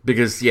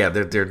 Because,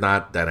 they're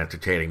not that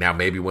entertaining. Now,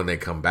 maybe when they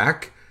come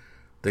back,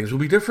 things will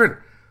be different.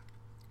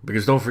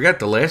 Because don't forget,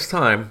 the last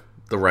time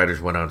the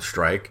writers went on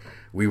strike,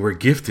 we were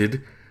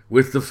gifted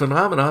with the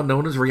phenomenon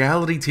known as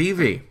reality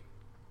TV.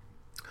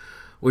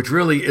 Which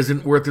really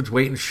isn't worth its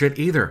weight in shit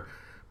either.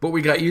 But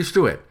we got used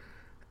to it.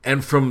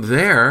 And from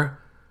there,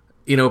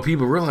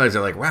 people realize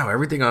they're like, wow,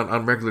 everything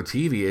on regular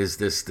TV is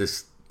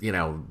this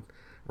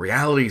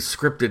reality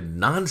scripted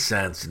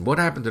nonsense. And what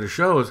happened to the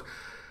shows?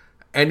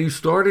 And you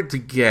started to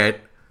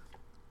get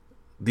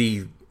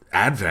the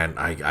advent,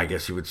 I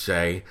guess you would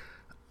say,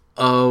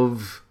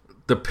 of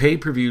the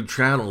pay-per-view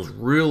channels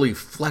really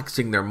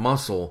flexing their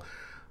muscle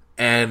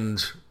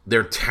and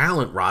their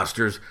talent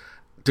rosters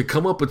to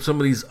come up with some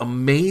of these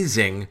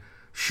amazing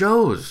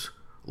shows,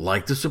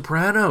 like The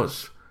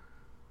Sopranos,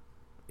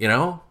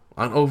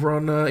 over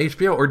on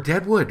HBO, or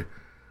Deadwood,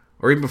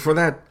 or even before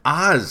that,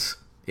 Oz,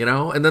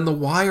 and then The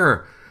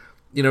Wire,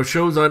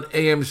 shows on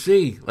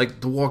AMC,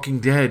 like The Walking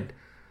Dead.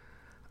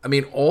 I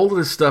mean, all of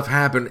this stuff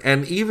happened,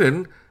 and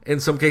even, in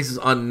some cases,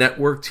 on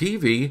network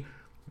TV,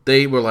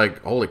 they were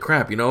like, holy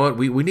crap, you know what,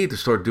 we need to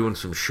start doing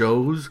some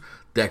shows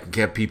that can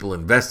get people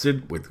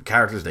invested with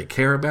characters they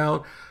care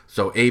about.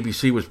 So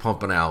ABC was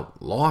pumping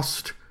out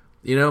Lost,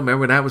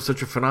 remember that was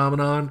such a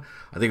phenomenon?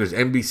 I think it was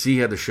NBC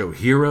had the show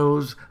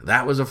Heroes.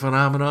 That was a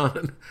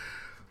phenomenon.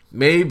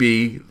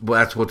 Maybe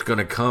that's what's going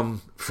to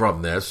come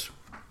from this.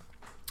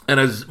 And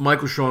as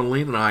Michael Sean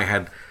Lean and I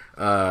had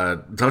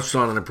touched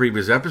on in a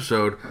previous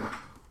episode,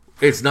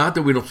 it's not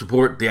that we don't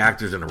support the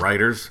actors and the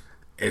writers.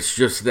 It's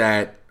just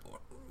that,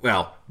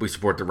 well, we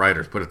support the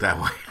writers, put it that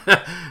way.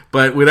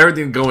 But with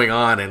everything going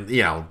on and,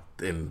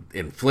 in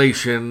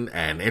inflation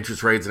and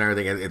interest rates and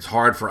everything, it's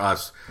hard for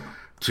us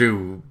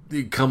to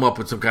come up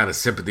with some kind of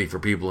sympathy for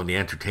people in the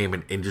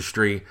entertainment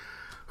industry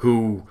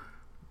who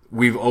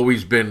we've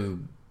always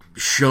been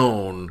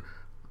shown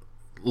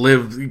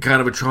live kind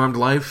of a charmed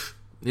life.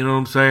 You know what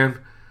I'm saying?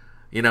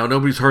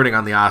 Nobody's hurting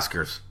on the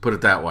Oscars, put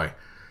it that way.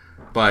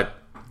 But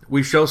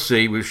we shall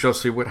see. We shall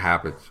see what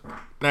happens.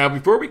 Now,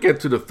 before we get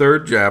to the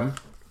third gem,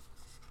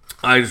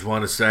 I just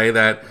want to say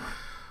that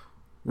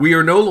we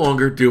are no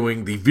longer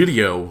doing the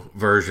video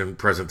version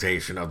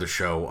presentation of the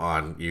show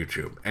on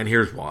YouTube. And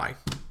here's why.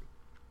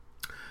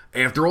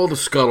 After all the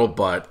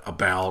scuttlebutt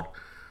about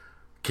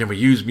can we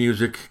use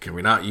music, can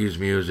we not use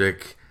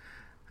music,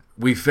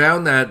 we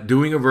found that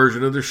doing a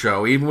version of the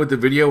show, even with the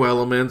video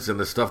elements and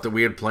the stuff that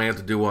we had planned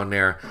to do on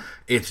there,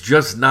 it's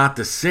just not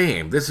the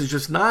same. This is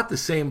just not the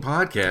same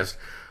podcast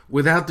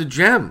without the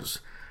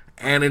gems.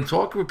 And in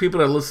talking with people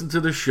that listen to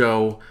the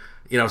show,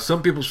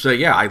 some people say,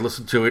 yeah, I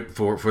listened to it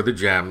for the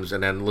gems,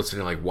 and then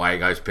listening like why you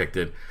guys picked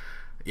it.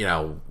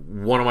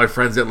 One of my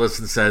friends that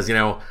listens says,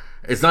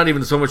 it's not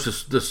even so much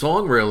the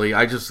song, really.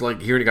 I just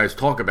like hearing you guys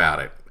talk about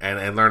it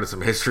and learning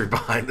some history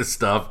behind the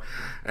stuff.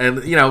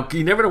 And, you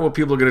never know what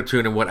people are going to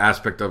tune in, what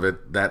aspect of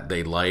it that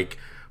they like.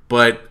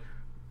 But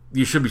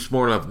you should be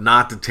smart enough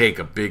not to take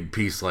a big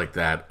piece like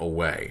that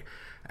away.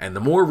 And the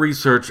more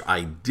research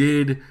I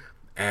did,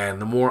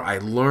 and the more I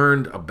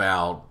learned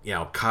about,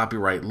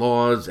 copyright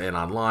laws and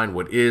online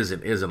what is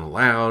and isn't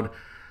allowed,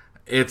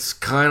 it's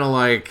kind of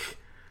like,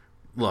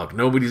 look,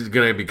 nobody's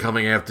going to be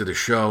coming after the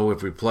show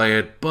if we play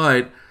it,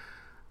 but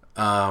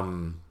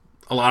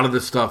a lot of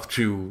the stuff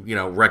to,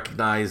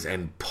 recognize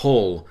and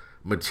pull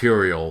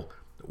material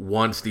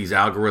once these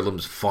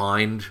algorithms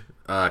find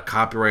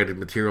copyrighted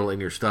material in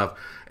your stuff,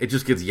 it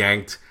just gets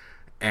yanked,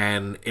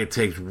 and it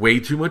takes way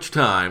too much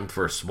time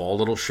for a small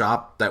little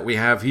shop that we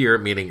have here,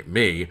 meaning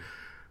me,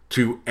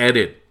 to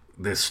edit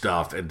this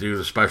stuff and do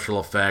the special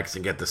effects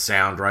and get the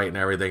sound right and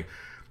everything.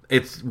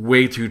 It's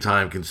way too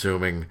time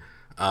consuming.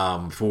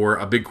 for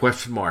a big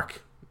question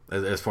mark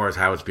as far as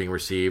how it's being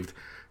received.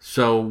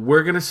 So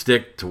we're going to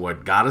stick to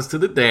what got us to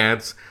the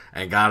dance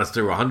and got us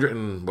through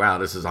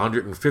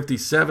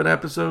 157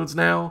 episodes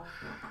now,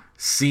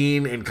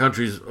 seen in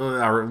countries,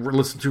 or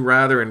listened to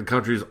rather, in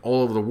countries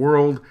all over the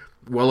world,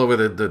 well over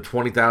the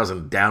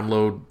 20,000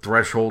 download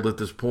threshold at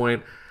this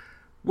point.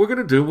 We're going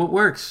to do what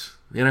works,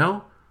 you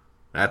know?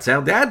 That's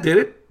how Dad did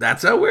it.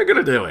 That's how we're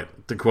going to do it,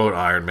 to quote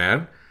Iron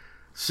Man.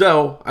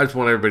 So I just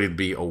want everybody to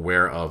be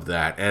aware of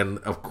that. And,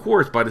 of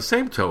course, by the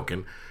same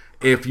token,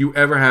 if you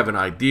ever have an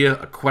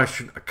idea, a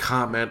question, a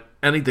comment,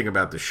 anything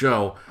about the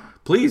show,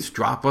 please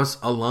drop us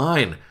a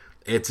line.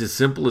 It's as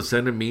simple as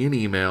sending me an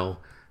email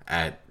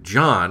at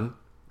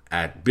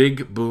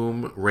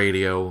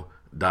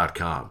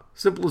john@bigboomradio.com.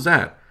 Simple as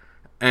that.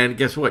 And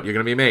guess what? You're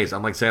going to be amazed.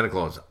 I'm like Santa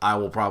Claus. I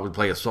will probably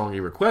play a song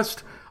you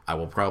request. I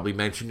will probably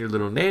mention your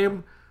little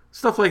name.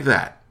 Stuff like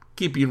that.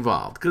 Keep you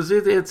involved. Because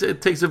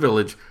it takes a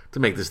village to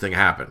make this thing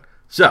happen.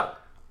 So,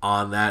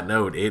 on that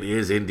note, it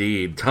is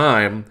indeed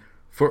time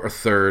for a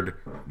third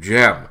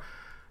gem.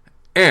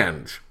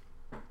 And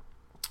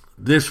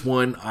this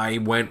one I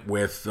went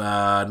with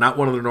not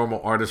one of the normal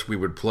artists we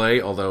would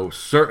play, although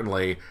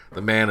certainly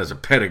the man has a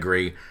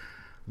pedigree.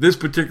 This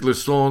particular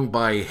song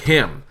by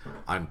him,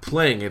 I'm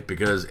playing it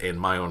because in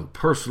my own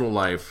personal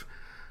life,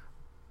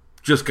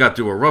 just got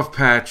through a rough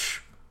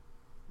patch,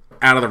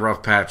 out of the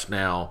rough patch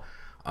now,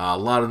 a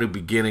lot of new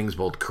beginnings,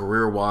 both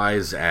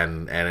career-wise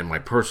and in my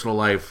personal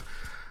life.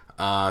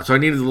 So I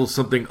needed a little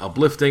something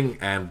uplifting,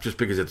 and just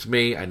because it's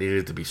me, I needed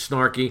it to be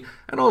snarky,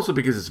 and also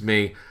because it's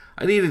me,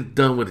 I needed it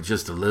done with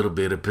just a little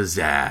bit of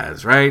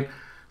pizzazz, right?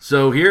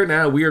 So here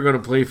now we are going to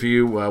play for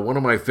you one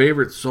of my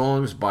favorite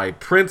songs by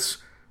Prince,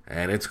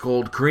 and it's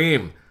called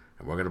Cream.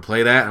 And we're going to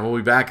play that, and we'll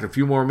be back in a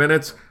few more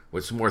minutes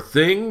with some more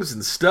things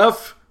and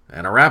stuff,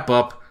 and a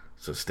wrap-up,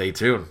 so stay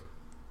tuned.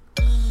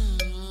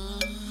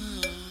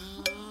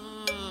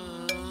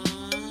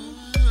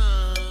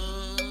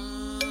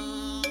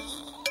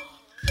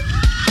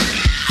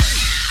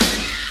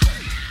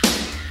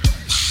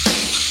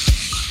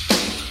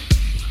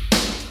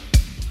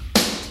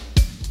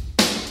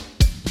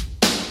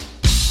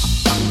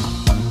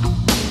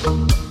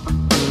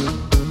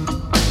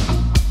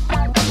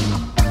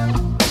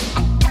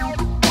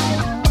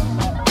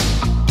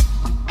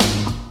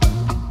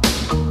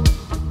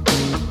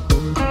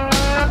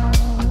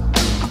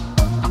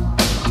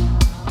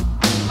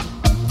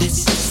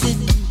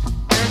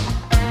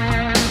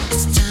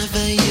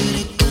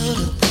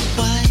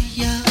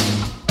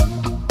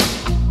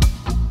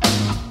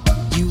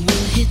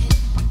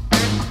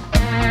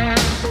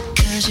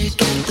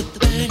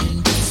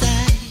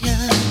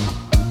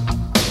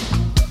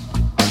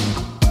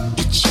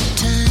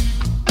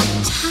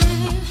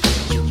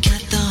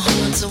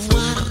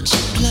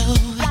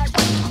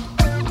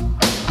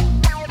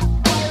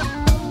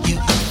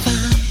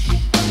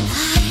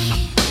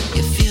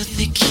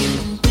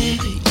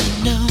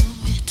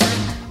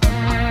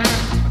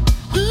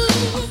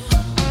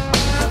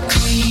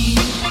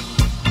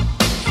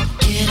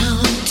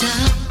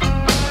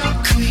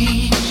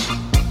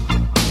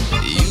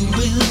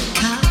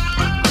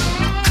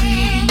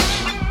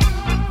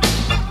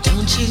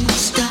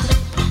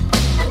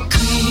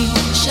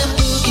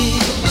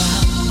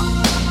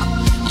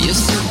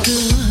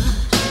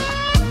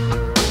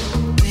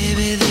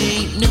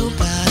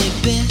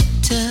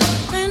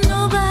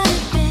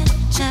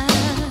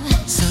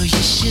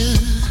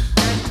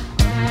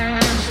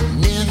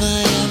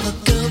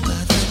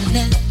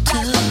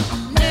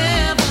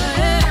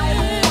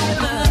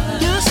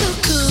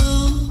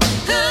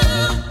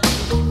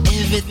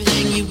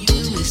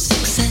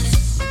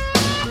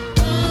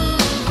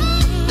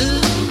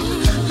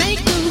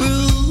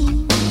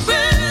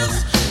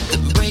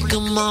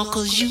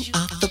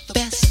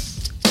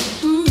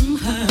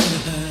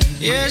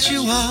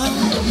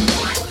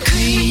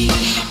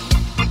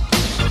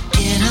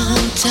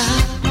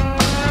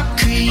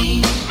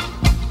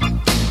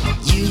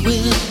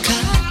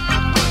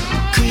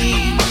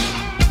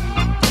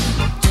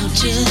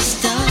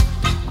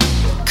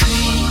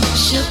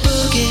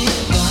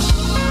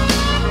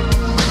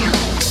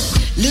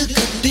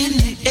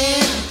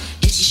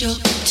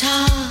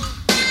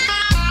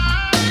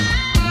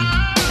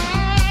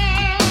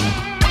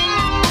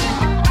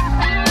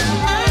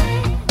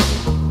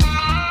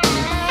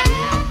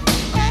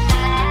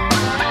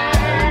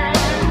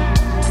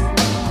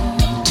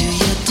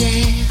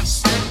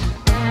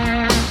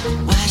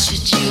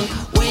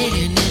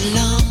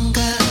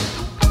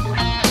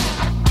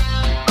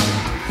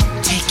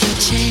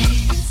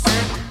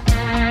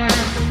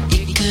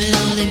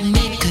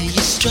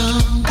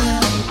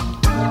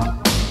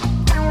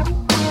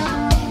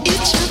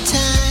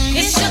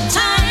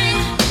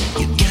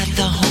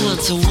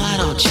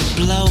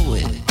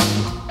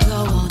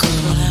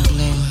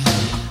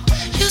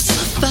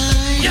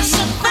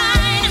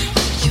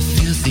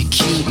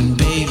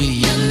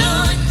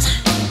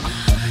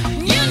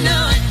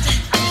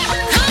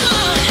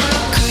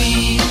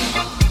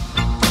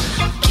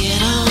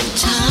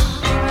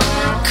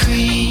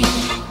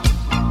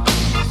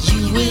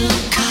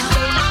 Will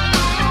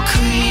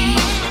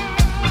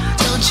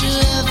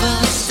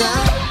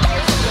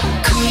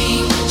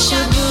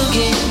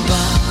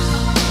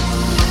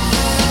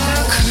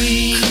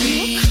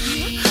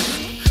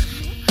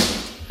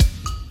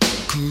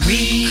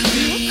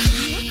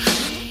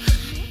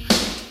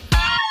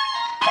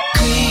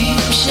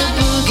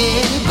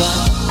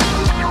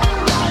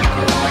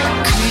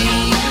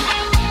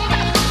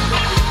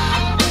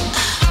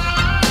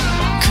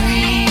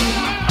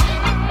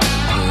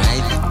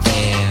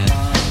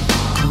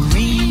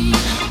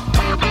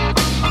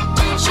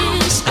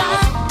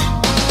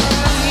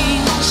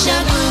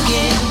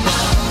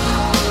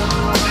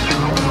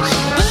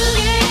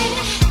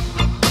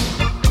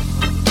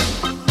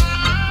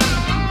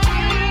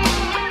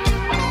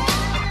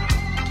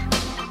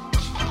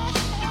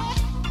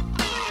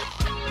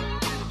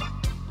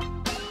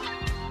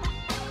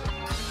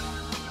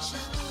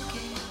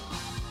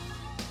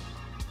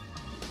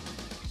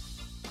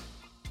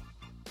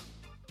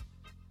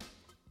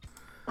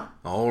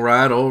All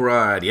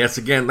right. Yes,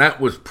 again,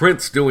 that was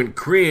Prince doing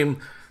Cream,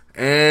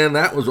 and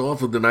that was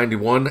off of the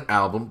 91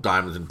 album,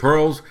 Diamonds and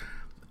Pearls.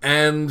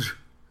 And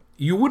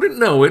you wouldn't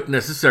know it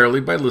necessarily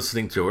by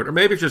listening to it, or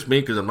maybe it's just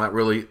me because I'm not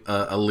really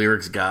a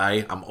lyrics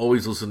guy. I'm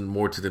always listening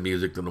more to the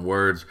music than the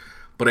words.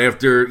 But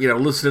after,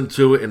 listening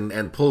to it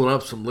and pulling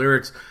up some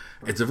lyrics,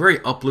 it's a very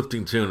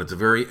uplifting tune. It's a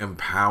very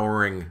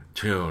empowering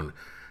tune.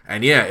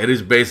 And yeah, it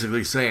is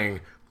basically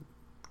saying,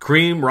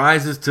 cream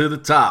rises to the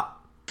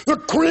top. The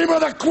cream of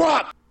the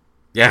crop!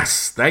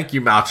 Yes, thank you,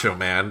 Macho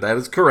Man. That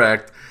is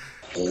correct.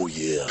 Oh,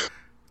 yeah.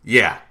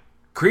 Yeah,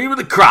 cream of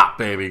the crop,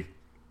 baby.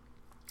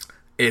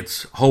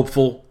 It's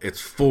hopeful, it's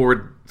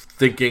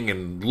forward-thinking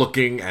and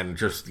looking, and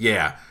just,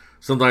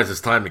 sometimes it's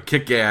time to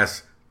kick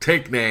ass,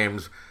 take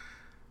names,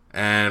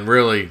 and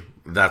really,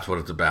 that's what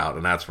it's about,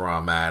 and that's where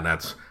I'm at, and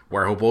that's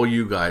where I hope all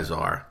you guys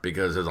are,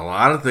 because there's a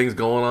lot of things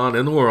going on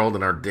in the world,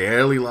 in our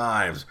daily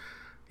lives,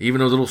 even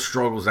those little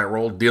struggles that we're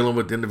all dealing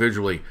with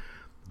individually.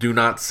 Do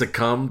not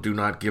succumb, do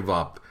not give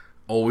up.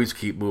 Always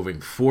keep moving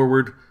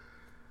forward,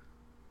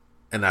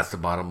 and that's the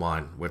bottom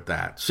line with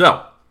that.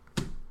 So,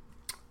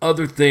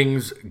 other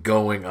things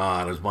going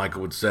on, as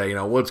Michael would say,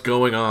 what's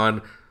going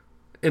on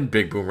in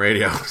Big Boom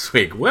Radio this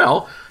week?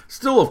 Well,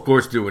 still, of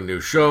course, doing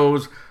new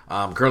shows.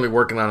 I'm currently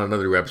working on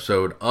another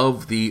episode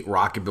of the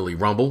Rockabilly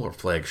Rumble, our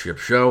flagship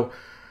show.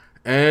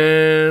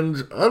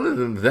 And other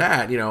than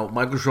that,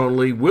 Michael Sean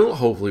Lee will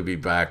hopefully be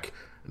back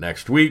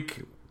next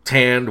week,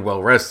 tanned,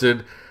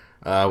 well-rested.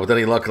 With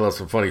any luck, I'll have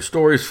some funny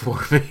stories for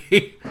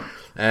me.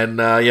 And,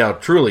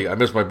 truly, I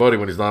miss my buddy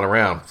when he's not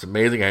around. It's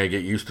amazing how you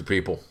get used to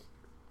people.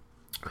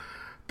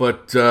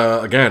 But,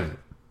 again,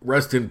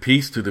 rest in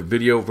peace to the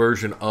video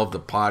version of the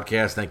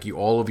podcast. Thank you,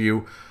 all of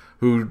you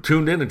who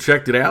tuned in and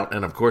checked it out.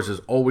 And, of course, as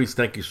always,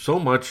 thank you so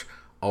much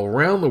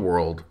around the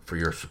world for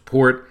your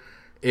support.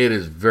 It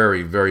is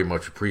very, very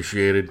much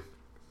appreciated.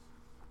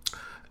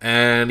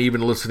 And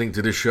even listening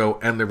to this show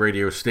and the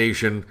radio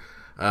station,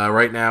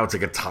 right now it's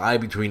like a tie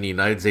between the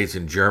United States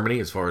and Germany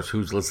as far as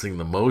who's listening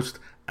the most.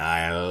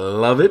 I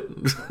love it.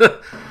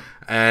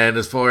 And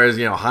as far as,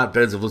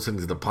 hotbeds of listening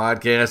to the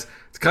podcast,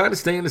 it's kind of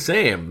staying the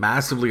same.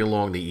 Massively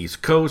along the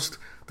East Coast,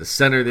 the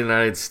center of the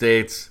United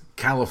States,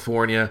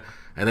 California,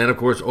 and then, of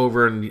course,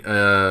 over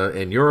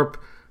in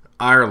Europe,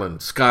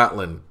 Ireland,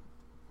 Scotland,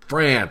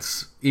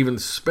 France, even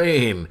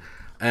Spain,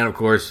 and, of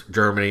course,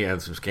 Germany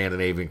and some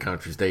Scandinavian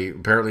countries. They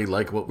apparently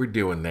like what we're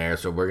doing there,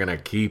 so we're going to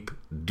keep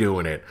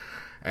doing it.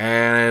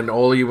 And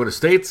all of you in the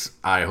States,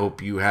 I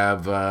hope you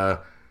have a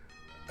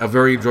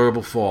very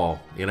enjoyable fall.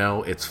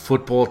 It's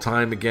football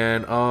time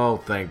again. Oh,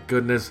 thank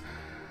goodness.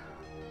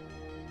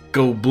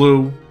 Go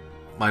Blue.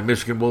 My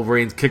Michigan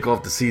Wolverines kick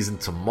off the season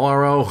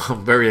tomorrow.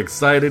 I'm very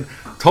excited.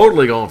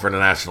 Totally going for the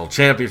national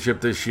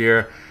championship this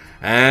year.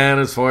 And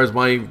as far as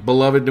my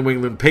beloved New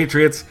England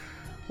Patriots,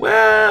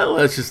 well,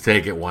 let's just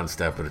take it one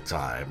step at a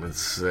time.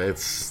 It's a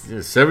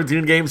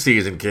 17-game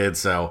season, kids,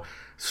 so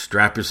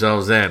strap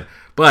yourselves in.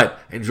 But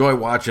enjoy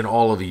watching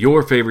all of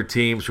your favorite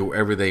teams,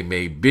 whoever they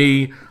may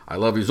be. I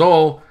love you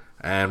all,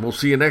 and we'll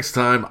see you next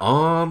time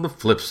on the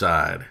flip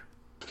side.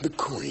 The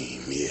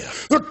cream, yeah.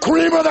 The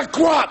cream of the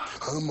crop!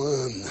 I'm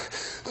on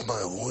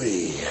my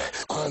way.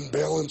 On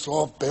balance,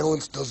 off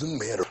balance, doesn't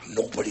matter.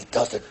 Nobody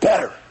does it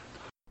better.